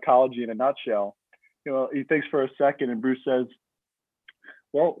sports psychology in a nutshell. He thinks for a second, and Bruce says,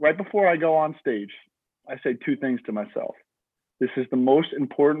 "Well, right before I go on stage, I say 2 things to myself. This is the most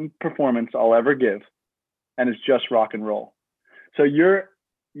important performance I'll ever give, and it's just rock and roll." So your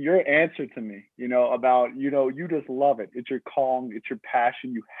answer to me, about, you just love it. It's your calling, it's your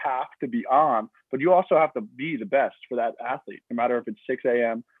passion. You have to be on, but you also have to be the best for that athlete, no matter if it's 6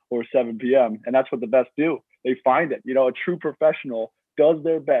 a.m. or 7 p.m. And that's what the best do. They find it. A true professional does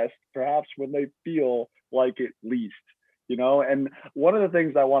their best, perhaps when they feel like it least, And one of the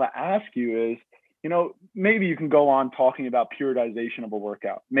things I want to ask you is, maybe you can go on talking about periodization of a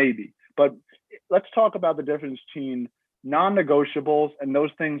workout, maybe, but let's talk about the difference between non-negotiables and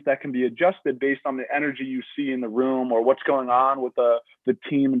those things that can be adjusted based on the energy you see in the room or what's going on with the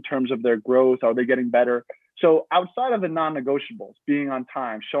team in terms of their growth. Are they getting better? So outside of the non-negotiables, being on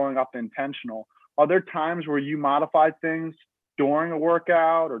time, showing up intentional, are there times where you modify things during a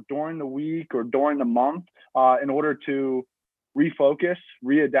workout or during the week or during the month in order to refocus,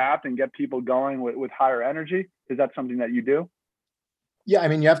 readapt, and get people going with higher energy? Is that something that you do? Yeah, I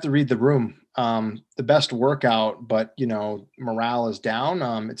mean, you have to read the room. The best workout, but morale is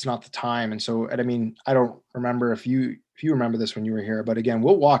down. It's not the time. And so, I mean, I don't remember if you remember this when you were here, but again,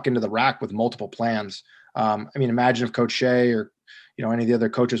 we'll walk into the rack with multiple plans. I mean, imagine if Coach Shea or any of the other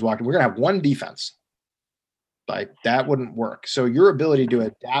coaches walked in, we're gonna have one defense. Like that wouldn't work. So your ability to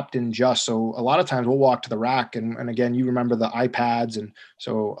adapt and adjust. So a lot of times we'll walk to the rack and again, you remember the iPads. And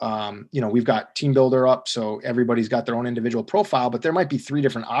so, we've got Team Builder up. So everybody's got their own individual profile, but there might be 3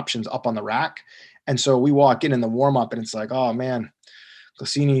 different options up on the rack. And so we walk in the warm up and it's like, oh man,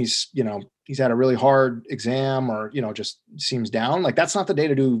 Glicini's, he's had a really hard exam or, just seems down. Like that's not the day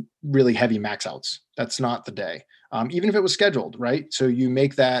to do really heavy max outs. That's not the day. Even if it was scheduled, right? So you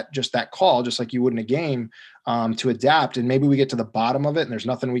make that call, just like you would in a game, to adapt. And maybe we get to the bottom of it and there's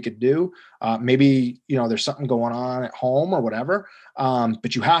nothing we could do. Maybe, there's something going on at home or whatever.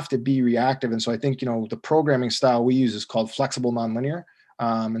 But you have to be reactive. And so I think, the programming style we use is called flexible nonlinear.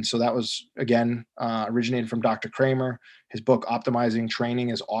 And so that was, again, originated from Dr. Kramer. His book, Optimizing Training,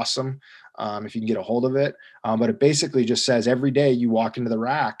 is awesome if you can get a hold of it. But it basically just says every day you walk into the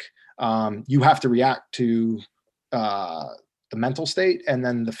rack, you have to react to the mental state and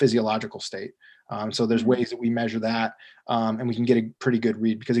then the physiological state. So there's ways that we measure that. and we can get a pretty good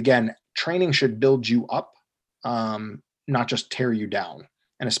read, because again, training should build you up, not just tear you down.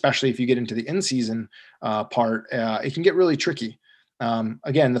 And especially if you get into the in-season part, it can get really tricky.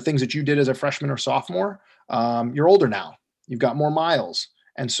 Again, the things that you did as a freshman or sophomore, you're older now, you've got more miles.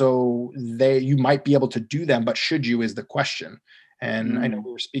 And so you might be able to do them, but should you is the question. And I know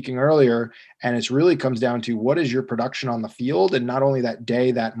we were speaking earlier, and it really comes down to what is your production on the field, and not only that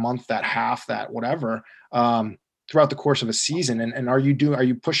day, that month, that half, that whatever, throughout the course of a season. And are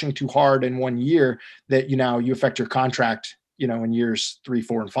you pushing too hard in one year that you affect your contract, in years 3,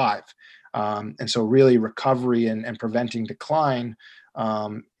 4, and 5. And so really recovery and preventing decline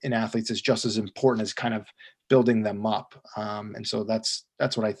in athletes is just as important as kind of building them up. And so that's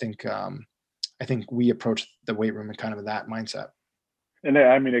what I think. I think we approach the weight room in kind of that mindset. And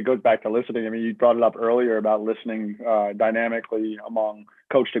I mean, it goes back to listening. I mean, you brought it up earlier about listening dynamically among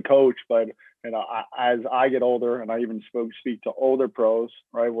coach to coach, but as I get older, and I even speak to older pros,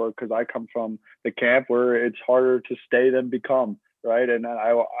 right? Because I come from the camp where it's harder to stay than become, right? And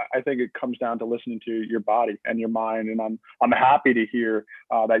I think it comes down to listening to your body and your mind. And I'm happy to hear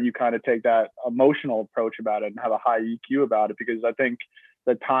that you kind of take that emotional approach about it and have a high EQ about it, because I think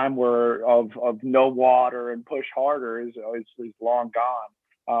the time of no water and push harder is long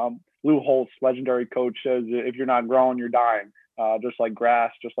gone. Lou Holtz, legendary coach, says if you're not growing, you're dying. Just like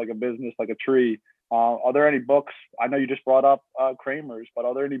grass, just like a business, like a tree. Are there any books? I know you just brought up Kramer's, but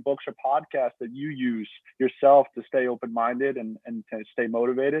are there any books or podcasts that you use yourself to stay open-minded and to stay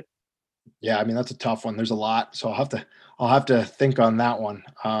motivated? Yeah, I mean, that's a tough one. There's a lot. So I'll have to think on that one.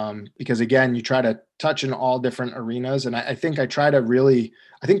 Because again, you try to touch in all different arenas. And I think I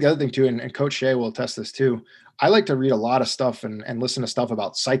think the other thing too, and Coach Shea will attest this too, I like to read a lot of stuff and listen to stuff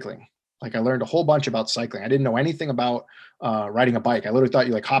about cycling. Like I learned a whole bunch about cycling. I didn't know anything about riding a bike. I literally thought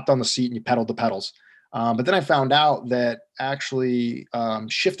you hopped on the seat and you pedaled the pedals. But then I found out that actually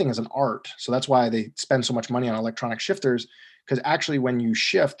shifting is an art. So that's why they spend so much money on electronic shifters, because actually when you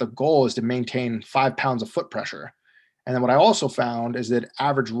shift, the goal is to maintain 5 pounds of foot pressure. And then what I also found is that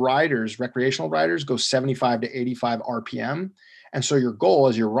average riders, recreational riders, go 75 to 85 RPM. And so your goal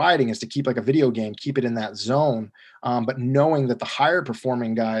as you're riding is to keep, like a video game, keep it in that zone. But knowing that the higher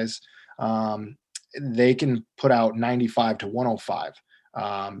performing guys, they can put out 95 to 105.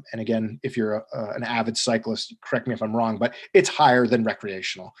 And again, if you're an avid cyclist, correct me if I'm wrong, but it's higher than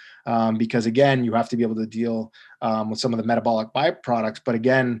recreational, because again, you have to be able to deal with some of the metabolic byproducts. But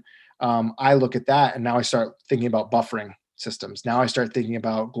again, I look at that and now I start thinking about buffering systems. Now I start thinking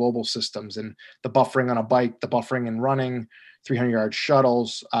about global systems and the buffering on a bike, the buffering in running, 300-yard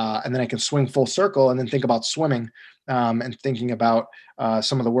shuttles, and then I can swing full circle and then think about swimming, and thinking about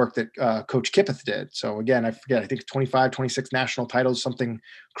some of the work that Coach Kippeth did. So again, I forget, I think 25, 26 national titles, something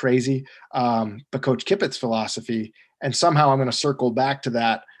crazy. But Coach Kippeth's philosophy, and somehow I'm going to circle back to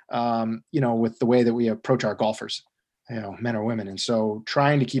that, with the way that we approach our golfers, men or women. And so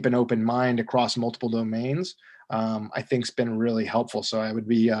trying to keep an open mind across multiple domains, I think has been really helpful. So I would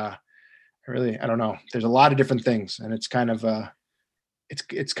be, I don't know. There's a lot of different things, and it's kind of,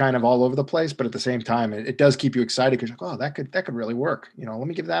 it's kind of all over the place, but at the same time, it does keep you excited because you're like, oh, that could really work. Let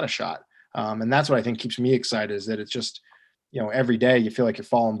me give that a shot. And that's what I think keeps me excited, is that it's just, every day you feel like you're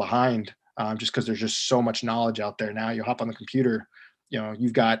falling behind, just because there's just so much knowledge out there now. You hop on the computer,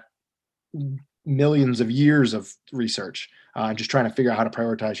 you've got millions of years of research. Just trying to figure out how to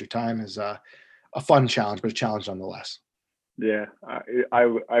prioritize your time is a fun challenge, but a challenge nonetheless. Yeah, I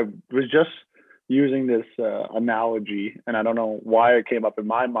was just using this analogy, and I don't know why it came up in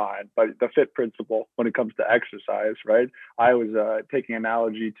my mind, but the FIT principle when it comes to exercise, right? I was taking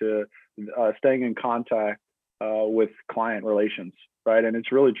analogy to staying in contact with client relations, right? And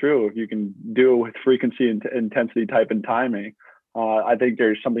it's really true. If you can do it with frequency and intensity, type, and timing, I think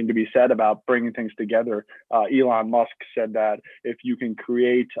there's something to be said about bringing things together. Elon Musk said that if you can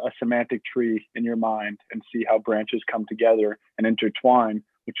create a semantic tree in your mind and see how branches come together and intertwine,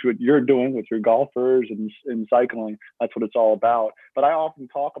 which what you're doing with your golfers and cycling, that's what it's all about. But I often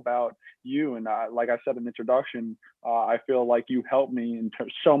talk about you, and like I said in the introduction, I feel like you helped me in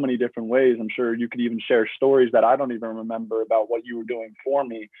so many different ways. I'm sure you could even share stories that I don't even remember about what you were doing for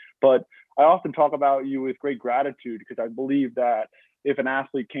me. But I often talk about you with great gratitude, because I believe that if an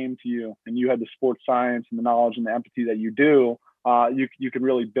athlete came to you and you had the sports science and the knowledge and the empathy that you do, you can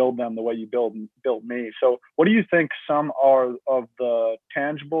really build them the way you built me. So what do you think some are of the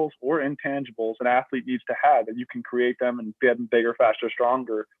tangibles or intangibles an athlete needs to have that you can create them and get them bigger, faster,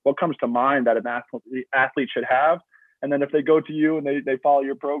 stronger? What comes to mind that an athlete should have? And then if they go to you and they follow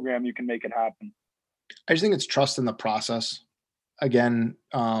your program, you can make it happen. I just think it's trust in the process. Again,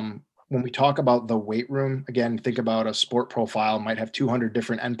 when we talk about the weight room, again, think about a sport profile might have 200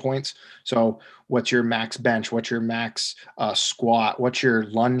 different endpoints. So what's your max bench? What's your max squat? What's your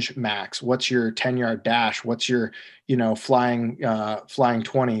lunge max? What's your 10-yard dash? What's your, flying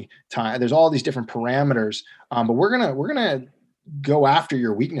 20 time? There's all these different parameters. But we're going to go after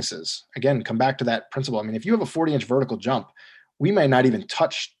your weaknesses. Again, come back to that principle. I mean, if you have a 40-inch vertical jump, we may not even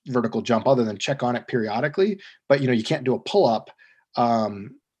touch vertical jump other than check on it periodically, but you can't do a pull-up.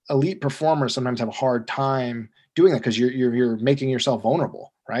 Elite performers sometimes have a hard time doing that because you're making yourself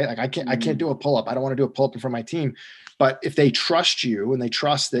vulnerable, right? Like I can't do a pull-up. I don't want to do a pull-up in front of my team. But if they trust you and they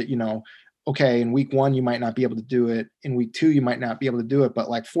trust that, okay, in week 1, you might not be able to do it. In week 2, you might not be able to do it. But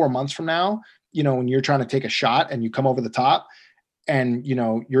like 4 months from now, when you're trying to take a shot and you come over the top and,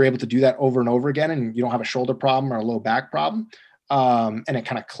 you're able to do that over and over again, and you don't have a shoulder problem or a low back problem, and it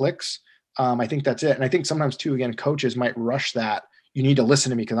kind of clicks. I think that's it. And I think sometimes too, again, coaches might rush that. You need to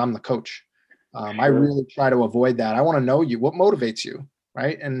listen to me because I'm the coach. I really try to avoid that. I want to know you, what motivates you,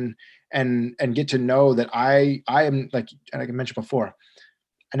 right? And get to know that I am, like I mentioned before,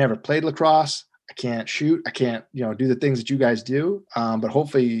 I never played lacrosse. I can't shoot. I can't, do the things that you guys do. But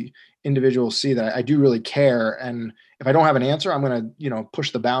hopefully individuals see that I do really care. And if I don't have an answer, I'm going to,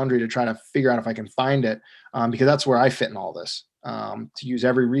 push the boundary to try to figure out if I can find it, because that's where I fit in all this, to use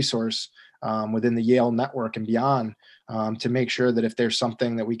every resource within the Yale network and beyond, to make sure that if there's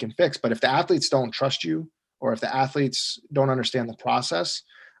something that we can fix. But if the athletes don't trust you, or if the athletes don't understand the process,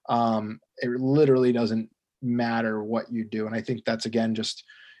 it literally doesn't matter what you do. And I think that's, again, just,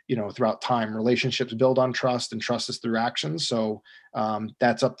 throughout time, relationships build on trust, and trust is through actions. So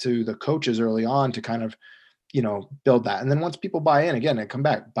that's up to the coaches early on to kind of, build that. And then once people buy in, again, I come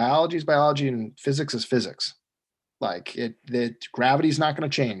back, biology is biology and physics is physics. Like gravity is not going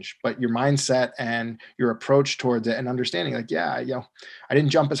to change, but your mindset and your approach towards it and understanding, like, yeah, I didn't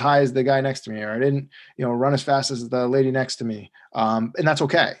jump as high as the guy next to me, or I didn't, run as fast as the lady next to me. And that's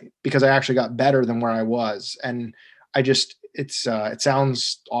okay, because I actually got better than where I was. And it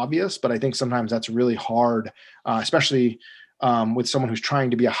sounds obvious, but I think sometimes that's really hard, especially with someone who's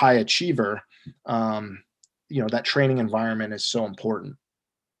trying to be a high achiever. That training environment is so important.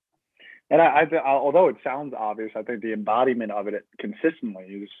 And although it sounds obvious, I think the embodiment of it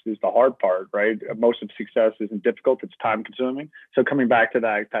consistently is the hard part, right? Most of success isn't difficult; it's time consuming. So coming back to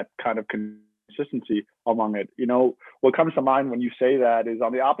that kind of consistency among it, what comes to mind when you say that is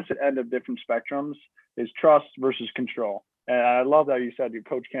on the opposite end of different spectrums is trust versus control. And I love that you said your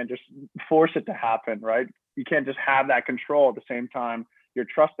coach can't just force it to happen, right? You can't just have that control at the same time you're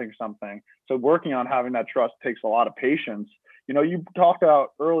trusting something. So working on having that trust takes a lot of patience. You talked about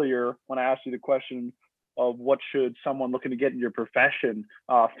earlier when I asked you the question of what should someone looking to get in your profession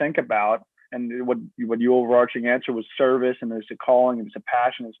think about, and what your overarching answer was service, and it's a calling, and it's a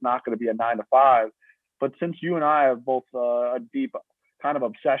passion. It's not going to be a 9 to 5. But since you and I have both a deep kind of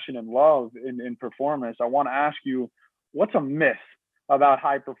obsession and love in performance, I want to ask you, what's a myth about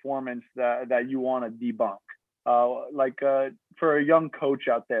high performance that you want to debunk? For a young coach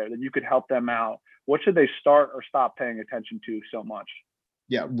out there that you could help them out, what should they start or stop paying attention to so much?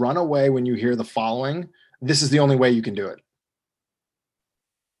 Yeah. Run away when you hear the following. This is the only way you can do it.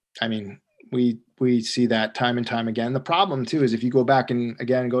 I mean, we see that time and time again. The problem too is if you go back and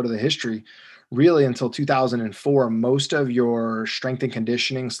again, go to the history, really until 2004, most of your strength and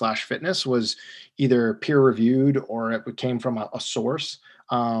conditioning / fitness was either peer reviewed or it came from a source.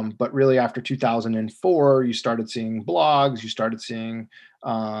 But really after 2004, you started seeing blogs, you started seeing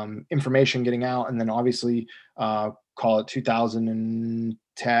information getting out. And then obviously call it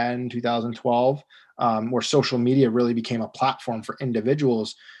 2010, 2012, where social media really became a platform for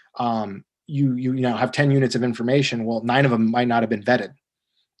individuals. You now have 10 units of information. Well, 9 of them might not have been vetted,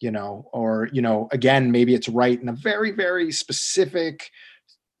 or, again, maybe it's right in a very, very specific,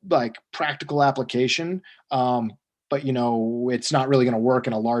 like practical application. But it's not really going to work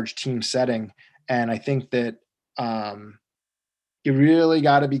in a large team setting. And I think that you really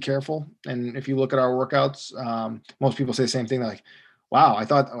got to be careful. And if you look at our workouts, most people say the same thing. They're like, wow, I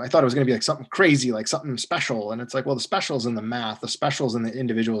thought it was going to be like something crazy, like something special. And it's like, well, the special is in the math, the special is in the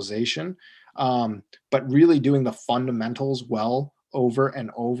individualization. But really doing the fundamentals well over and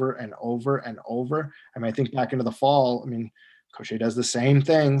over and over and over. I mean, I think back into the fall, Coach A does the same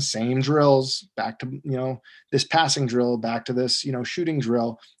thing, same drills, back to, this passing drill, back to this, shooting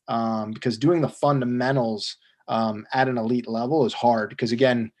drill, because doing the fundamentals at an elite level is hard because,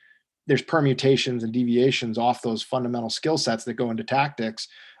 again, there's permutations and deviations off those fundamental skill sets that go into tactics.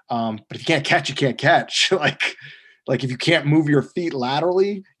 But if you can't catch, you can't catch. Like if you can't move your feet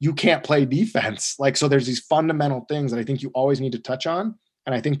laterally, you can't play defense. So there's these fundamental things that I think you always need to touch on.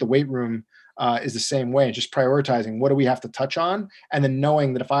 And I think the weight room is the same way, just prioritizing what do we have to touch on. And then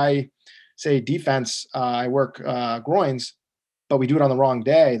knowing that if I say defense, I work groins, but we do it on the wrong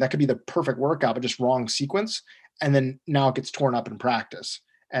day, that could be the perfect workout, but just wrong sequence. And then now it gets torn up in practice.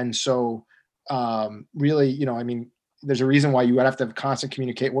 And so really, I mean, there's a reason why you would have to constant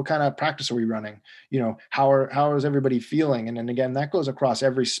communicate. What kind of practice are we running? How is everybody feeling? And then again, that goes across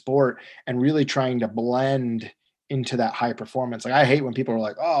every sport, and really trying to blend into that high performance. Like I hate when people are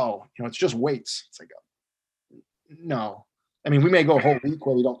like, oh, it's just weights. It's like, no. I mean, we may go a whole week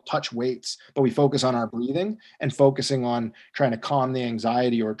where we don't touch weights, but we focus on our breathing and focusing on trying to calm the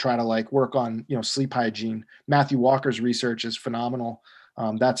anxiety, or try to like work on, sleep hygiene. Matthew Walker's research is phenomenal.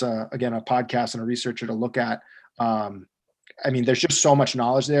 That's again, a podcast and a researcher to look at. I mean, there's just so much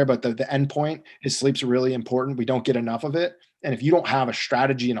knowledge there, but the end point is sleep's really important. We don't get enough of it. And if you don't have a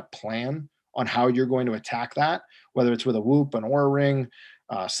strategy and a plan on how you're going to attack that, whether it's with a Whoop, an Oura Ring,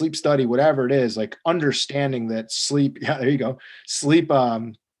 sleep study, whatever it is, like understanding that sleep, yeah, there you go. Sleep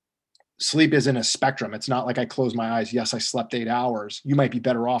isn't a spectrum. It's not like I close my eyes. Yes, I slept 8 hours. You might be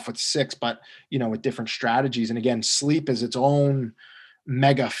better off with 6, but with different strategies. And again, sleep is its own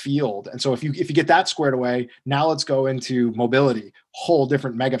mega field. And so if you get that squared away, now let's go into mobility, whole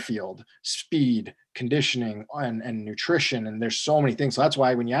different mega field, speed, conditioning, and nutrition. And there's so many things. So that's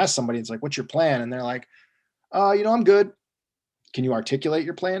why when you ask somebody, it's like, what's your plan? And they're like, I'm good. Can you articulate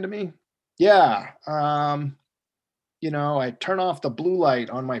your plan to me? Yeah. I turn off the blue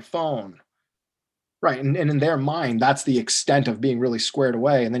light on my phone. Right. And in their mind, that's the extent of being really squared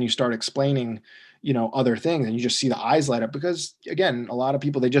away. And then you start explaining, other things, and you just see the eyes light up, because again, a lot of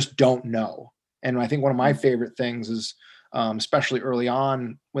people, they just don't know. And I think one of my favorite things is, especially early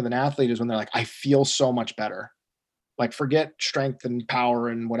on with an athlete, is when they're like, I feel so much better. Like forget strength and power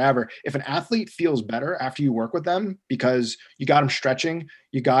and whatever. If an athlete feels better after you work with them because you got them stretching,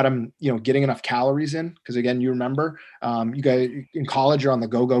 you got them, getting enough calories in. Because again, you remember, you guys in college, you're on the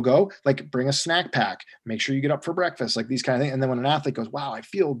go, like bring a snack pack, make sure you get up for breakfast, like these kind of things. And then when an athlete goes, wow, I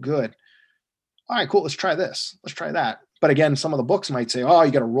feel good. All right, cool. Let's try this. Let's try that. But again, some of the books might say, oh,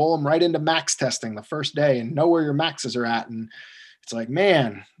 you got to roll them right into max testing the first day and know where your maxes are at. And it's like,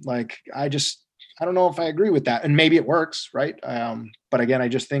 man, like, I don't know if I agree with that. And maybe it works, right? But again, I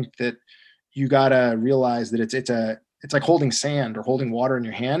just think that you gotta realize that it's like holding sand or holding water in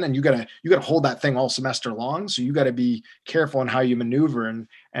your hand, and you gotta hold that thing all semester long. So you gotta be careful on how you maneuver,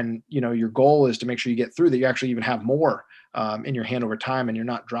 and your goal is to make sure you get through that. You actually even have more in your hand over time, and you're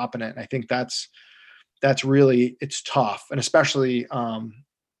not dropping it. And I think that's really, it's tough, and especially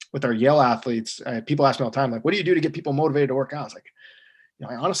with our Yale athletes. People ask me all the time, like, what do you do to get people motivated to work out? It's like,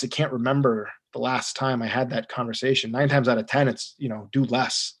 I honestly can't remember the last time I had that conversation. 9 times out of 10, it's, do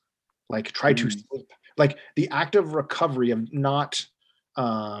less, like try to sleep. Like the active recovery of not,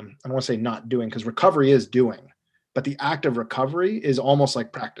 I don't want to say not doing, because recovery is doing, but the active recovery is almost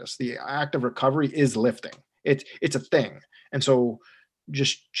like practice. The active recovery is lifting. It's a thing. And so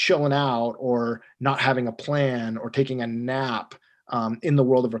just chilling out or not having a plan or taking a nap, in the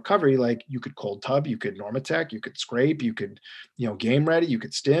world of recovery, like you could cold tub, you could Normatec, you could scrape, you could, game ready, you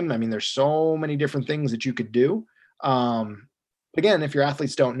could stim. I mean, there's so many different things that you could do. Again, if your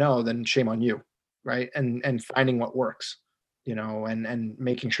athletes don't know, then shame on you, right? And finding what works, and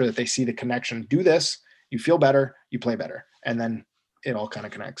making sure that they see the connection. Do this, you feel better, you play better, and then it all kind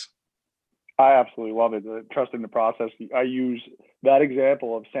of connects. I absolutely love it. Trusting the process. I use that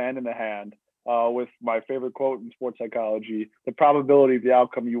example of sand in the hand. With my favorite quote in sports psychology: the probability of the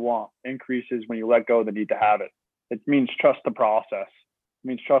outcome you want increases when you let go of the need to have it. It means trust the process.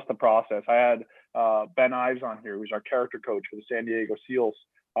 I had Ben Ives on here, who's our character coach for the San Diego Seals,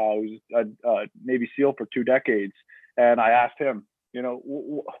 who's a Navy SEAL for 2 decades. And I asked him,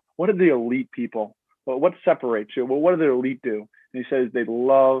 what are the elite people? What separates you? What do the elite do? And he says they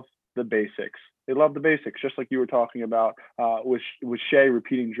love the basics. They love the basics, just like you were talking about with Shea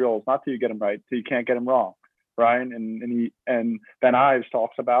repeating drills, not till you get them right, till you can't get them wrong, right? And Ben Ives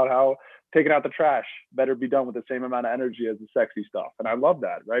talks about how taking out the trash better be done with the same amount of energy as the sexy stuff. And I love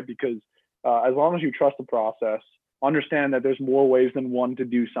that, right? Because as long as you trust the process, understand that there's more ways than one to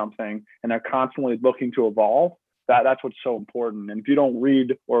do something, and they're constantly looking to evolve, that's what's so important. And if you don't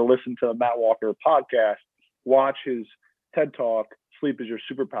read or listen to Matt Walker podcast, watch his TED Talk, Sleep is Your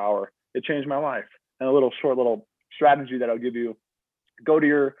Superpower. It changed my life. And a short little strategy that I'll give you: go to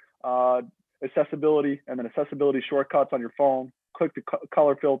your accessibility and then accessibility shortcuts on your phone, click the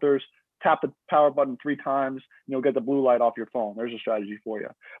color filters, tap the power button 3 times, and you'll get the blue light off your phone. There's a strategy for you.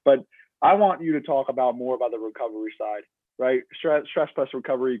 But I want you to talk more about the recovery side, right? Stress plus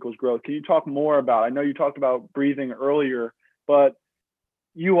recovery equals growth. Can you talk more about, I know you talked about breathing earlier, but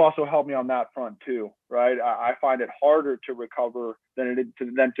you also helped me on that front too, right? I find it harder to recover than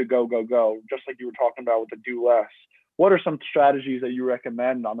to go, just like you were talking about with the do less. What are some strategies that you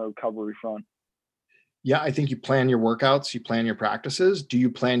recommend on the recovery front? Yeah, I think you plan your workouts, you plan your practices. Do you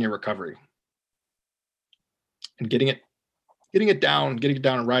plan your recovery? And getting it down, getting it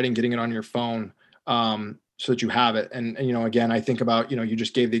down in writing, getting it on your phone, so that you have it. And again, I think about, you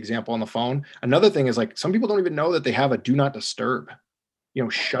just gave the example on the phone. Another thing is, like, some people don't even know that they have a do not disturb.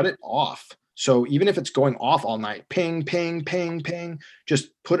 Shut it off. So even if it's going off all night, ping, ping, ping, ping, just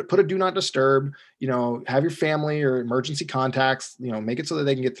put a do not disturb, have your family or emergency contacts, make it so that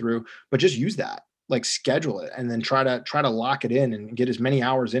they can get through, but just use that, like, schedule it, and then try to lock it in and get as many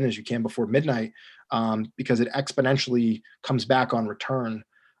hours in as you can before midnight, because it exponentially comes back on return.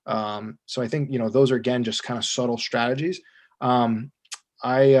 So I think, those are, again, just kind of subtle strategies. Um,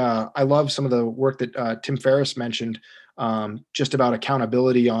 I love some of the work that Tim Ferriss mentioned, just about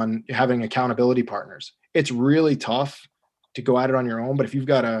accountability, on having accountability partners. It's really tough to go at it on your own, but if you've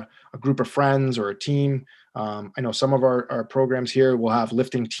got a group of friends or a team, I know some of our programs here will have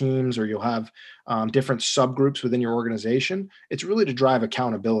lifting teams, or you'll have different subgroups within your organization. It's really to drive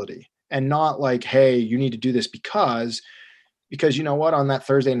accountability, and not like, hey, you need to do this because you know what, on that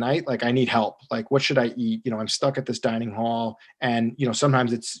Thursday night, like, I need help. Like, what should I eat? I'm stuck at this dining hall. And,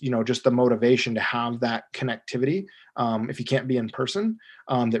 sometimes it's, just the motivation to have that connectivity, if you can't be in person,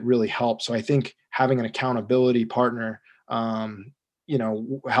 that really helps. So I think having an accountability partner,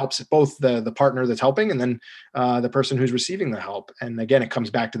 helps both the partner that's helping, and then the person who's receiving the help. And again, it comes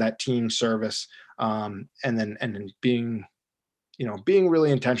back to that team service, and then being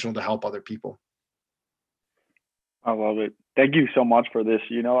really intentional to help other people. I love it. Thank you so much for this.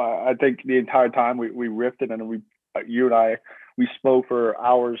 I think the entire time we riffed it, and you and I, we spoke for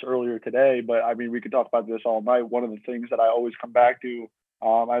hours earlier today, but I mean, we could talk about this all night. One of the things that I always come back to,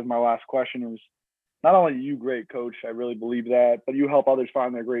 as my last question, is not only you great, coach, I really believe that, but you help others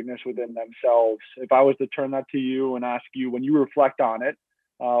find their greatness within themselves. If I was to turn that to you and ask you, when you reflect on it,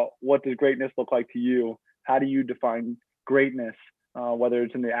 what does greatness look like to you? How do you define greatness, whether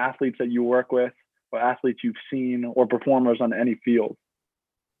it's in the athletes that you work with, or athletes you've seen, or performers on any field?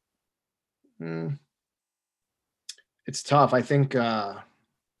 It's tough. I think, yeah,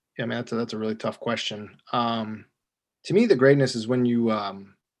 man, that's a really tough question. To me, the greatness is when you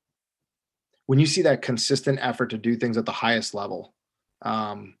see that consistent effort to do things at the highest level.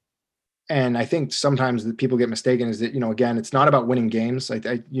 And I think sometimes that people get mistaken is that, again, it's not about winning games.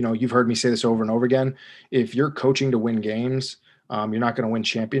 You've heard me say this over and over again. If you're coaching to win games, you're not going to win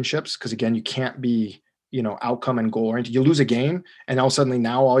championships, because, again, you can't be, outcome and goal oriented. You lose a game, and all suddenly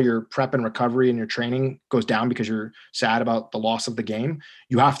now all your prep and recovery and your training goes down because you're sad about the loss of the game.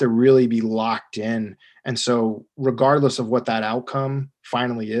 You have to really be locked in. And so regardless of what that outcome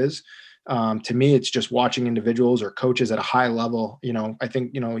finally is, to me, it's just watching individuals or coaches at a high level. I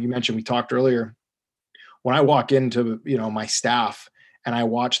think, you mentioned, we talked earlier, when I walk into, my staff and I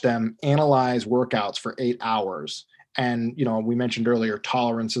watch them analyze workouts for 8 hours, and, we mentioned earlier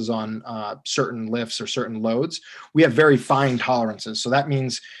tolerances on certain lifts or certain loads. We have very fine tolerances. So that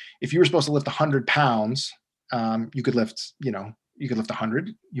means if you were supposed to lift 100 pounds, you could lift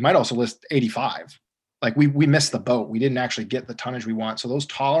 100. You might also lift 85. Like, we missed the boat. We didn't actually get the tonnage we want. So those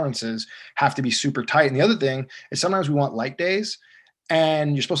tolerances have to be super tight. And the other thing is, sometimes we want light days,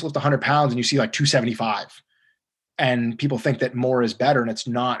 and you're supposed to lift 100 pounds and you see like 275. And people think that more is better, and it's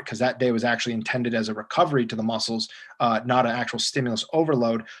not, because that day was actually intended as a recovery to the muscles, not an actual stimulus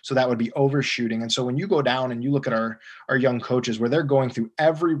overload. So that would be overshooting. And so when you go down and you look at our young coaches, where they're going through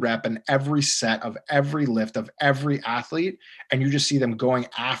every rep and every set of every lift of every athlete, and you just see them going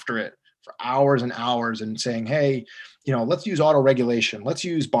after it for hours and hours and saying, hey, let's use auto regulation. Let's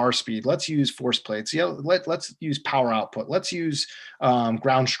use bar speed. Let's use force plates. Let's use power output. Let's use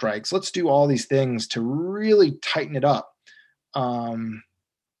ground strikes. Let's do all these things to really tighten it up.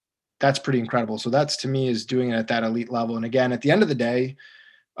 That's pretty incredible. So that's, to me, is doing it at that elite level. And again, at the end of the day,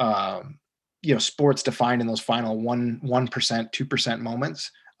 sports defined in those final 1%, 2%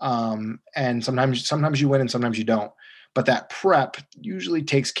 moments. And sometimes you win and sometimes you don't. But that prep usually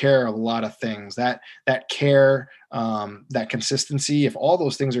takes care of a lot of things. That care, that consistency. If all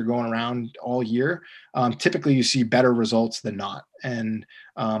those things are going around all year, typically you see better results than not. And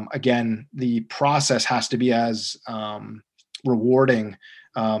again, the process has to be as rewarding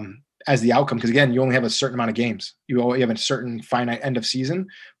as the outcome, because, again, you only have a certain amount of games. You have a certain finite end of season,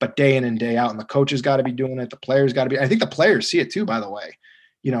 but day in and day out, and the coaches got to be doing it. The players got to be. I think the players see it too, by the way.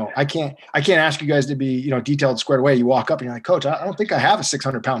 I can't ask you guys to be, detailed, squared away. You walk up and you're like, coach, I don't think I have a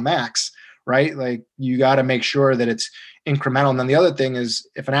 600-pound max, right? Like, you got to make sure that incremental. And then the other thing is,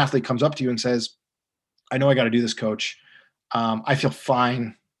 if an athlete comes up to you and says, I know I got to do this, coach. I feel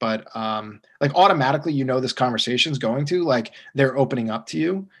fine, but like automatically, this conversation's going to, like, they're opening up to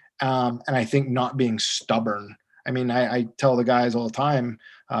you. And I think not being stubborn. I mean, I tell the guys all the time,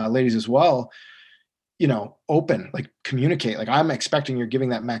 ladies as well, open, like, communicate. Like, I'm expecting you're giving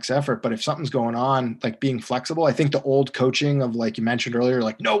that max effort, but if something's going on, like, being flexible. I think the old coaching of, like you mentioned earlier,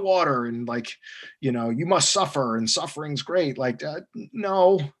 like, no water and, like, you must suffer and suffering's great. Like,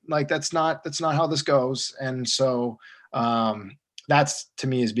 no, like, that's not how this goes. And so, that's, to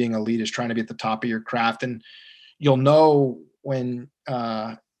me, is being a lead, is trying to be at the top of your craft. And you'll know when,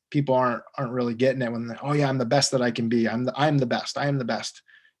 people aren't really getting it, when, oh yeah, I'm the best that I can be. I'm the best. I am the best.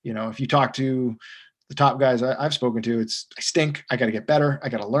 If you talk to the top guys I've spoken to, it's, I stink. I got to get better. I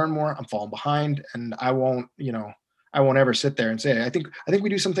got to learn more. I'm falling behind, and I won't ever sit there and say, I think we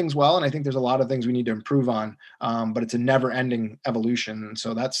do some things well, and I think there's a lot of things we need to improve on. But it's a never-ending evolution, and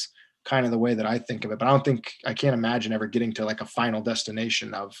so that's kind of the way that I think of it. But I can't imagine ever getting to, like, a final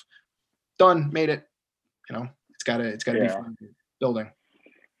destination of done, made it. It's gotta be fun building.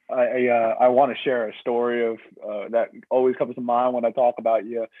 I want to share a story of that always comes to mind when I talk about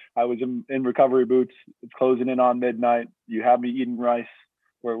you. I was in recovery boots. It's closing in on midnight. You have me eating rice.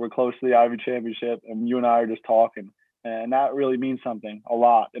 We're close to the Ivy Championship, and you and I are just talking. And that really means something, a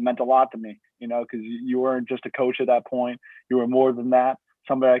lot. It meant a lot to me, because you weren't just a coach at that point. You were more than that.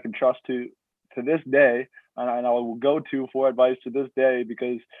 Somebody I can trust to this day, and I will go to for advice to this day,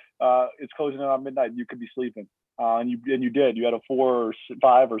 because it's closing in on midnight. You could be sleeping. And you did. You had a 4 or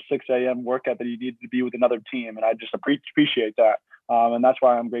 5 or 6 a.m. workout that you needed to be with another team, and I just appreciate that. And that's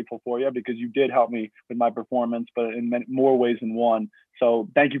why I'm grateful for you, because you did help me with my performance, but in more ways than one. So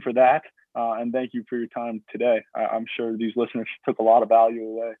thank you for that, and thank you for your time today. I'm sure these listeners took a lot of value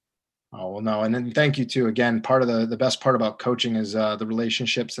away. Oh, well, no. And then thank you too. Again, part of the best part about coaching is the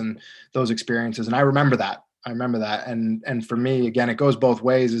relationships and those experiences. And I remember that. And for me, again, it goes both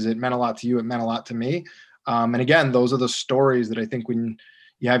ways. Is it meant a lot to you? It meant a lot to me. And again, those are the stories that I think when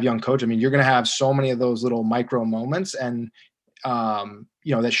you have young coach, I mean, you're going to have so many of those little micro moments, and,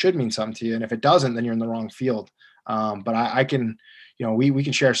 that should mean something to you. And if it doesn't, then you're in the wrong field. But I can, we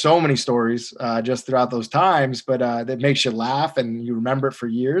can share so many stories just throughout those times, but that makes you laugh and you remember it for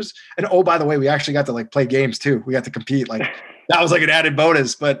years. And, oh, by the way, we actually got to, like, play games too. We got to compete. Like, that was like an added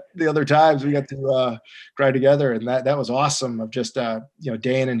bonus, but the other times we got to grind together, and that was awesome, of just,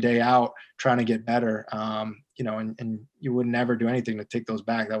 day in and day out trying to get better. And you would never do anything to take those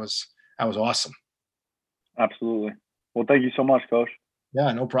back. That was awesome. Absolutely. Well, thank you so much, Coach.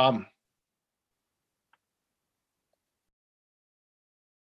 Yeah, no problem.